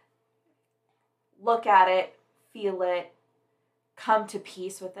 Yeah. Look at it, feel it, come to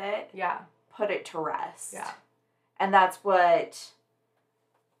peace with it. Yeah. Put it to rest. Yeah. And that's what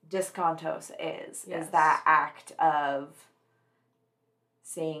Descantos is that act of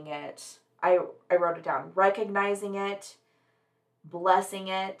seeing it. I wrote it down. Recognizing it, blessing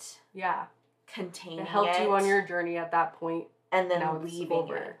it. Yeah. Containing it. It helped you on your journey at that point. And then leaving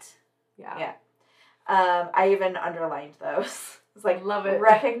it. Yeah. Yeah. I even underlined those. It's like, love it.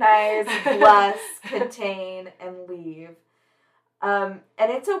 Recognize, bless, contain, and leave. And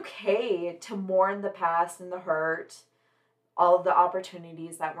it's okay to mourn the past and the hurt, all of the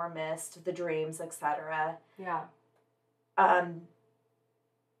opportunities that were missed, the dreams, etc. Yeah.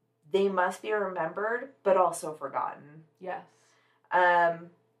 They must be remembered, but also forgotten. Yes. And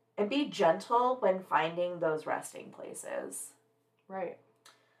be gentle when finding those resting places. Right.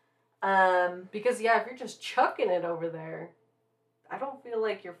 Because, if you're just chucking it over there, I don't feel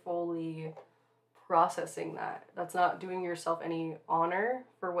like you're fully processing that. That's not doing yourself any honor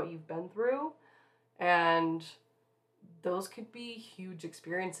for what you've been through. And those could be huge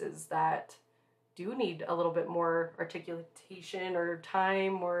experiences that do need a little bit more articulation or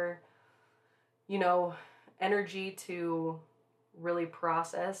time or, energy to really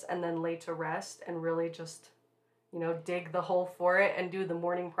process and then lay to rest and really just, dig the hole for it and do the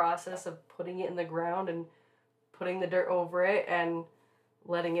mourning process of putting it in the ground and putting the dirt over it and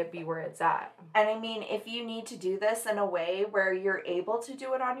letting it be where it's at. And I mean, if you need to do this in a way where you're able to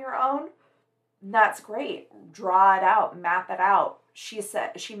do it on your own, that's great. Draw it out, map it out. She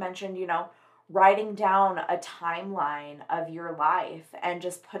mentioned, writing down a timeline of your life and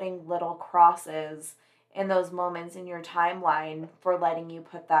just putting little crosses in those moments in your timeline for letting you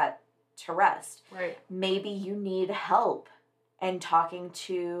put that to rest. Right. Maybe you need help, and talking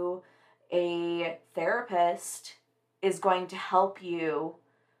to a therapist is going to help you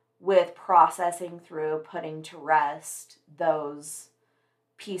with processing through, putting to rest those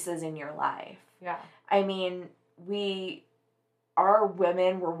pieces in your life. Yeah. I mean, we are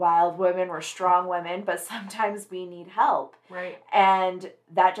women, we're wild women, we're strong women, but sometimes we need help. Right. And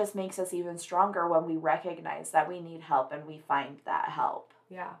that just makes us even stronger when we recognize that we need help and we find that help.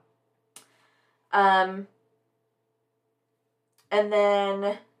 Yeah. And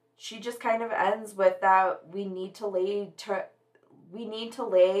then she just kind of ends with that we need to lay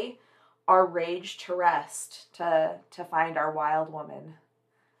our rage to rest to find our wild woman.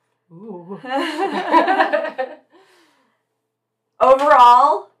 Ooh.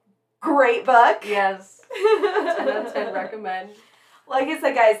 Overall, great book. Yes. 10 out of 10 recommend. Like I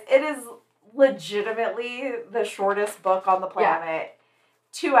said, guys, it is legitimately the shortest book on the planet.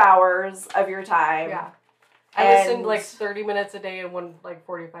 2 hours of your time. Yeah. I listened 30 minutes a day in one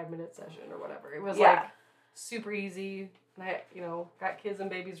 45-minute session or whatever. It was super easy. And I, got kids and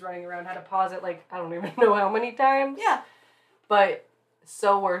babies running around, had to pause it I don't even know how many times. Yeah. But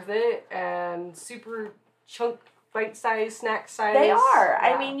so worth it and super chunk bite-sized, snack size. They are.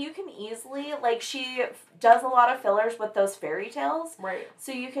 Yeah. I mean, you can easily, she does a lot of fillers with those fairy tales. Right.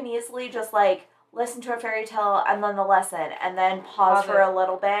 So you can easily just listen to a fairy tale and then the lesson and then pause for a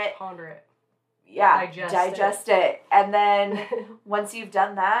little bit. Ponder it. Yeah. Digest it. And then once you've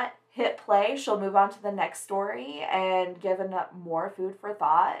done that, hit play. She'll move on to the next story and give more food for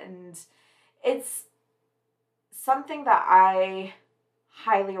thought. And it's something that I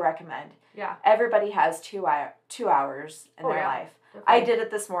highly recommend. Yeah. Everybody has 2 hours in their life. Definitely. I did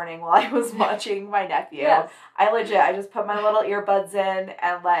it this morning while I was watching my nephew. Yes. I just put my little earbuds in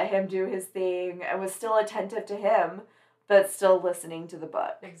and let him do his thing and was still attentive to him, but still listening to the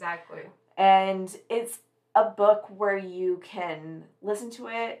book. Exactly. And it's a book where you can listen to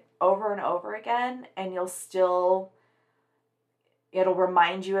it over and over again and you'll still it'll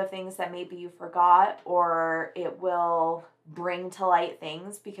remind you of things that maybe you forgot, or it will bring to light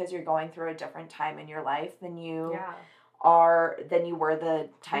things because you're going through a different time in your life than you were the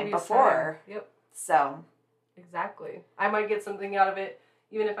time before. Yep. So. Exactly. I might get something out of it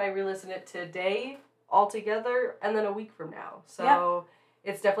even if I re-listen it today altogether and then a week from now. So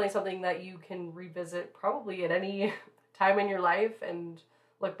it's definitely something that you can revisit probably at any time in your life and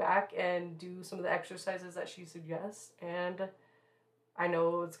look back and do some of the exercises that she suggests. And I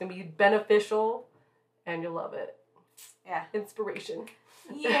know it's going to be beneficial and you'll love it. Yeah. Inspiration.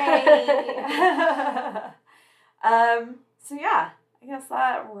 Yay! So yeah, I guess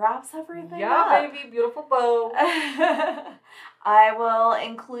that wraps everything up. Yeah, baby. Beautiful bow. I will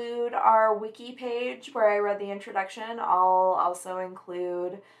include our wiki page where I read the introduction. I'll also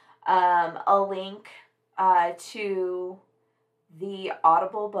include a link to the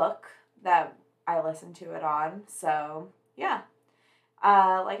Audible book that I listened to it on. So, yeah.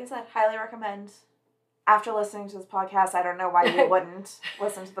 Like I said, highly recommend. After listening to this podcast, I don't know why you wouldn't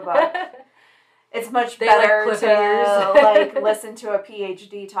listen to the book. It's much better to listen to a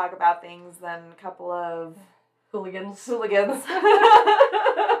PhD talk about things than a couple of hooligans. Hell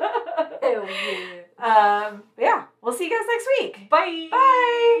yeah. Yeah, we'll see you guys next week. Bye.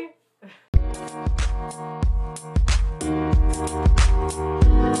 Bye.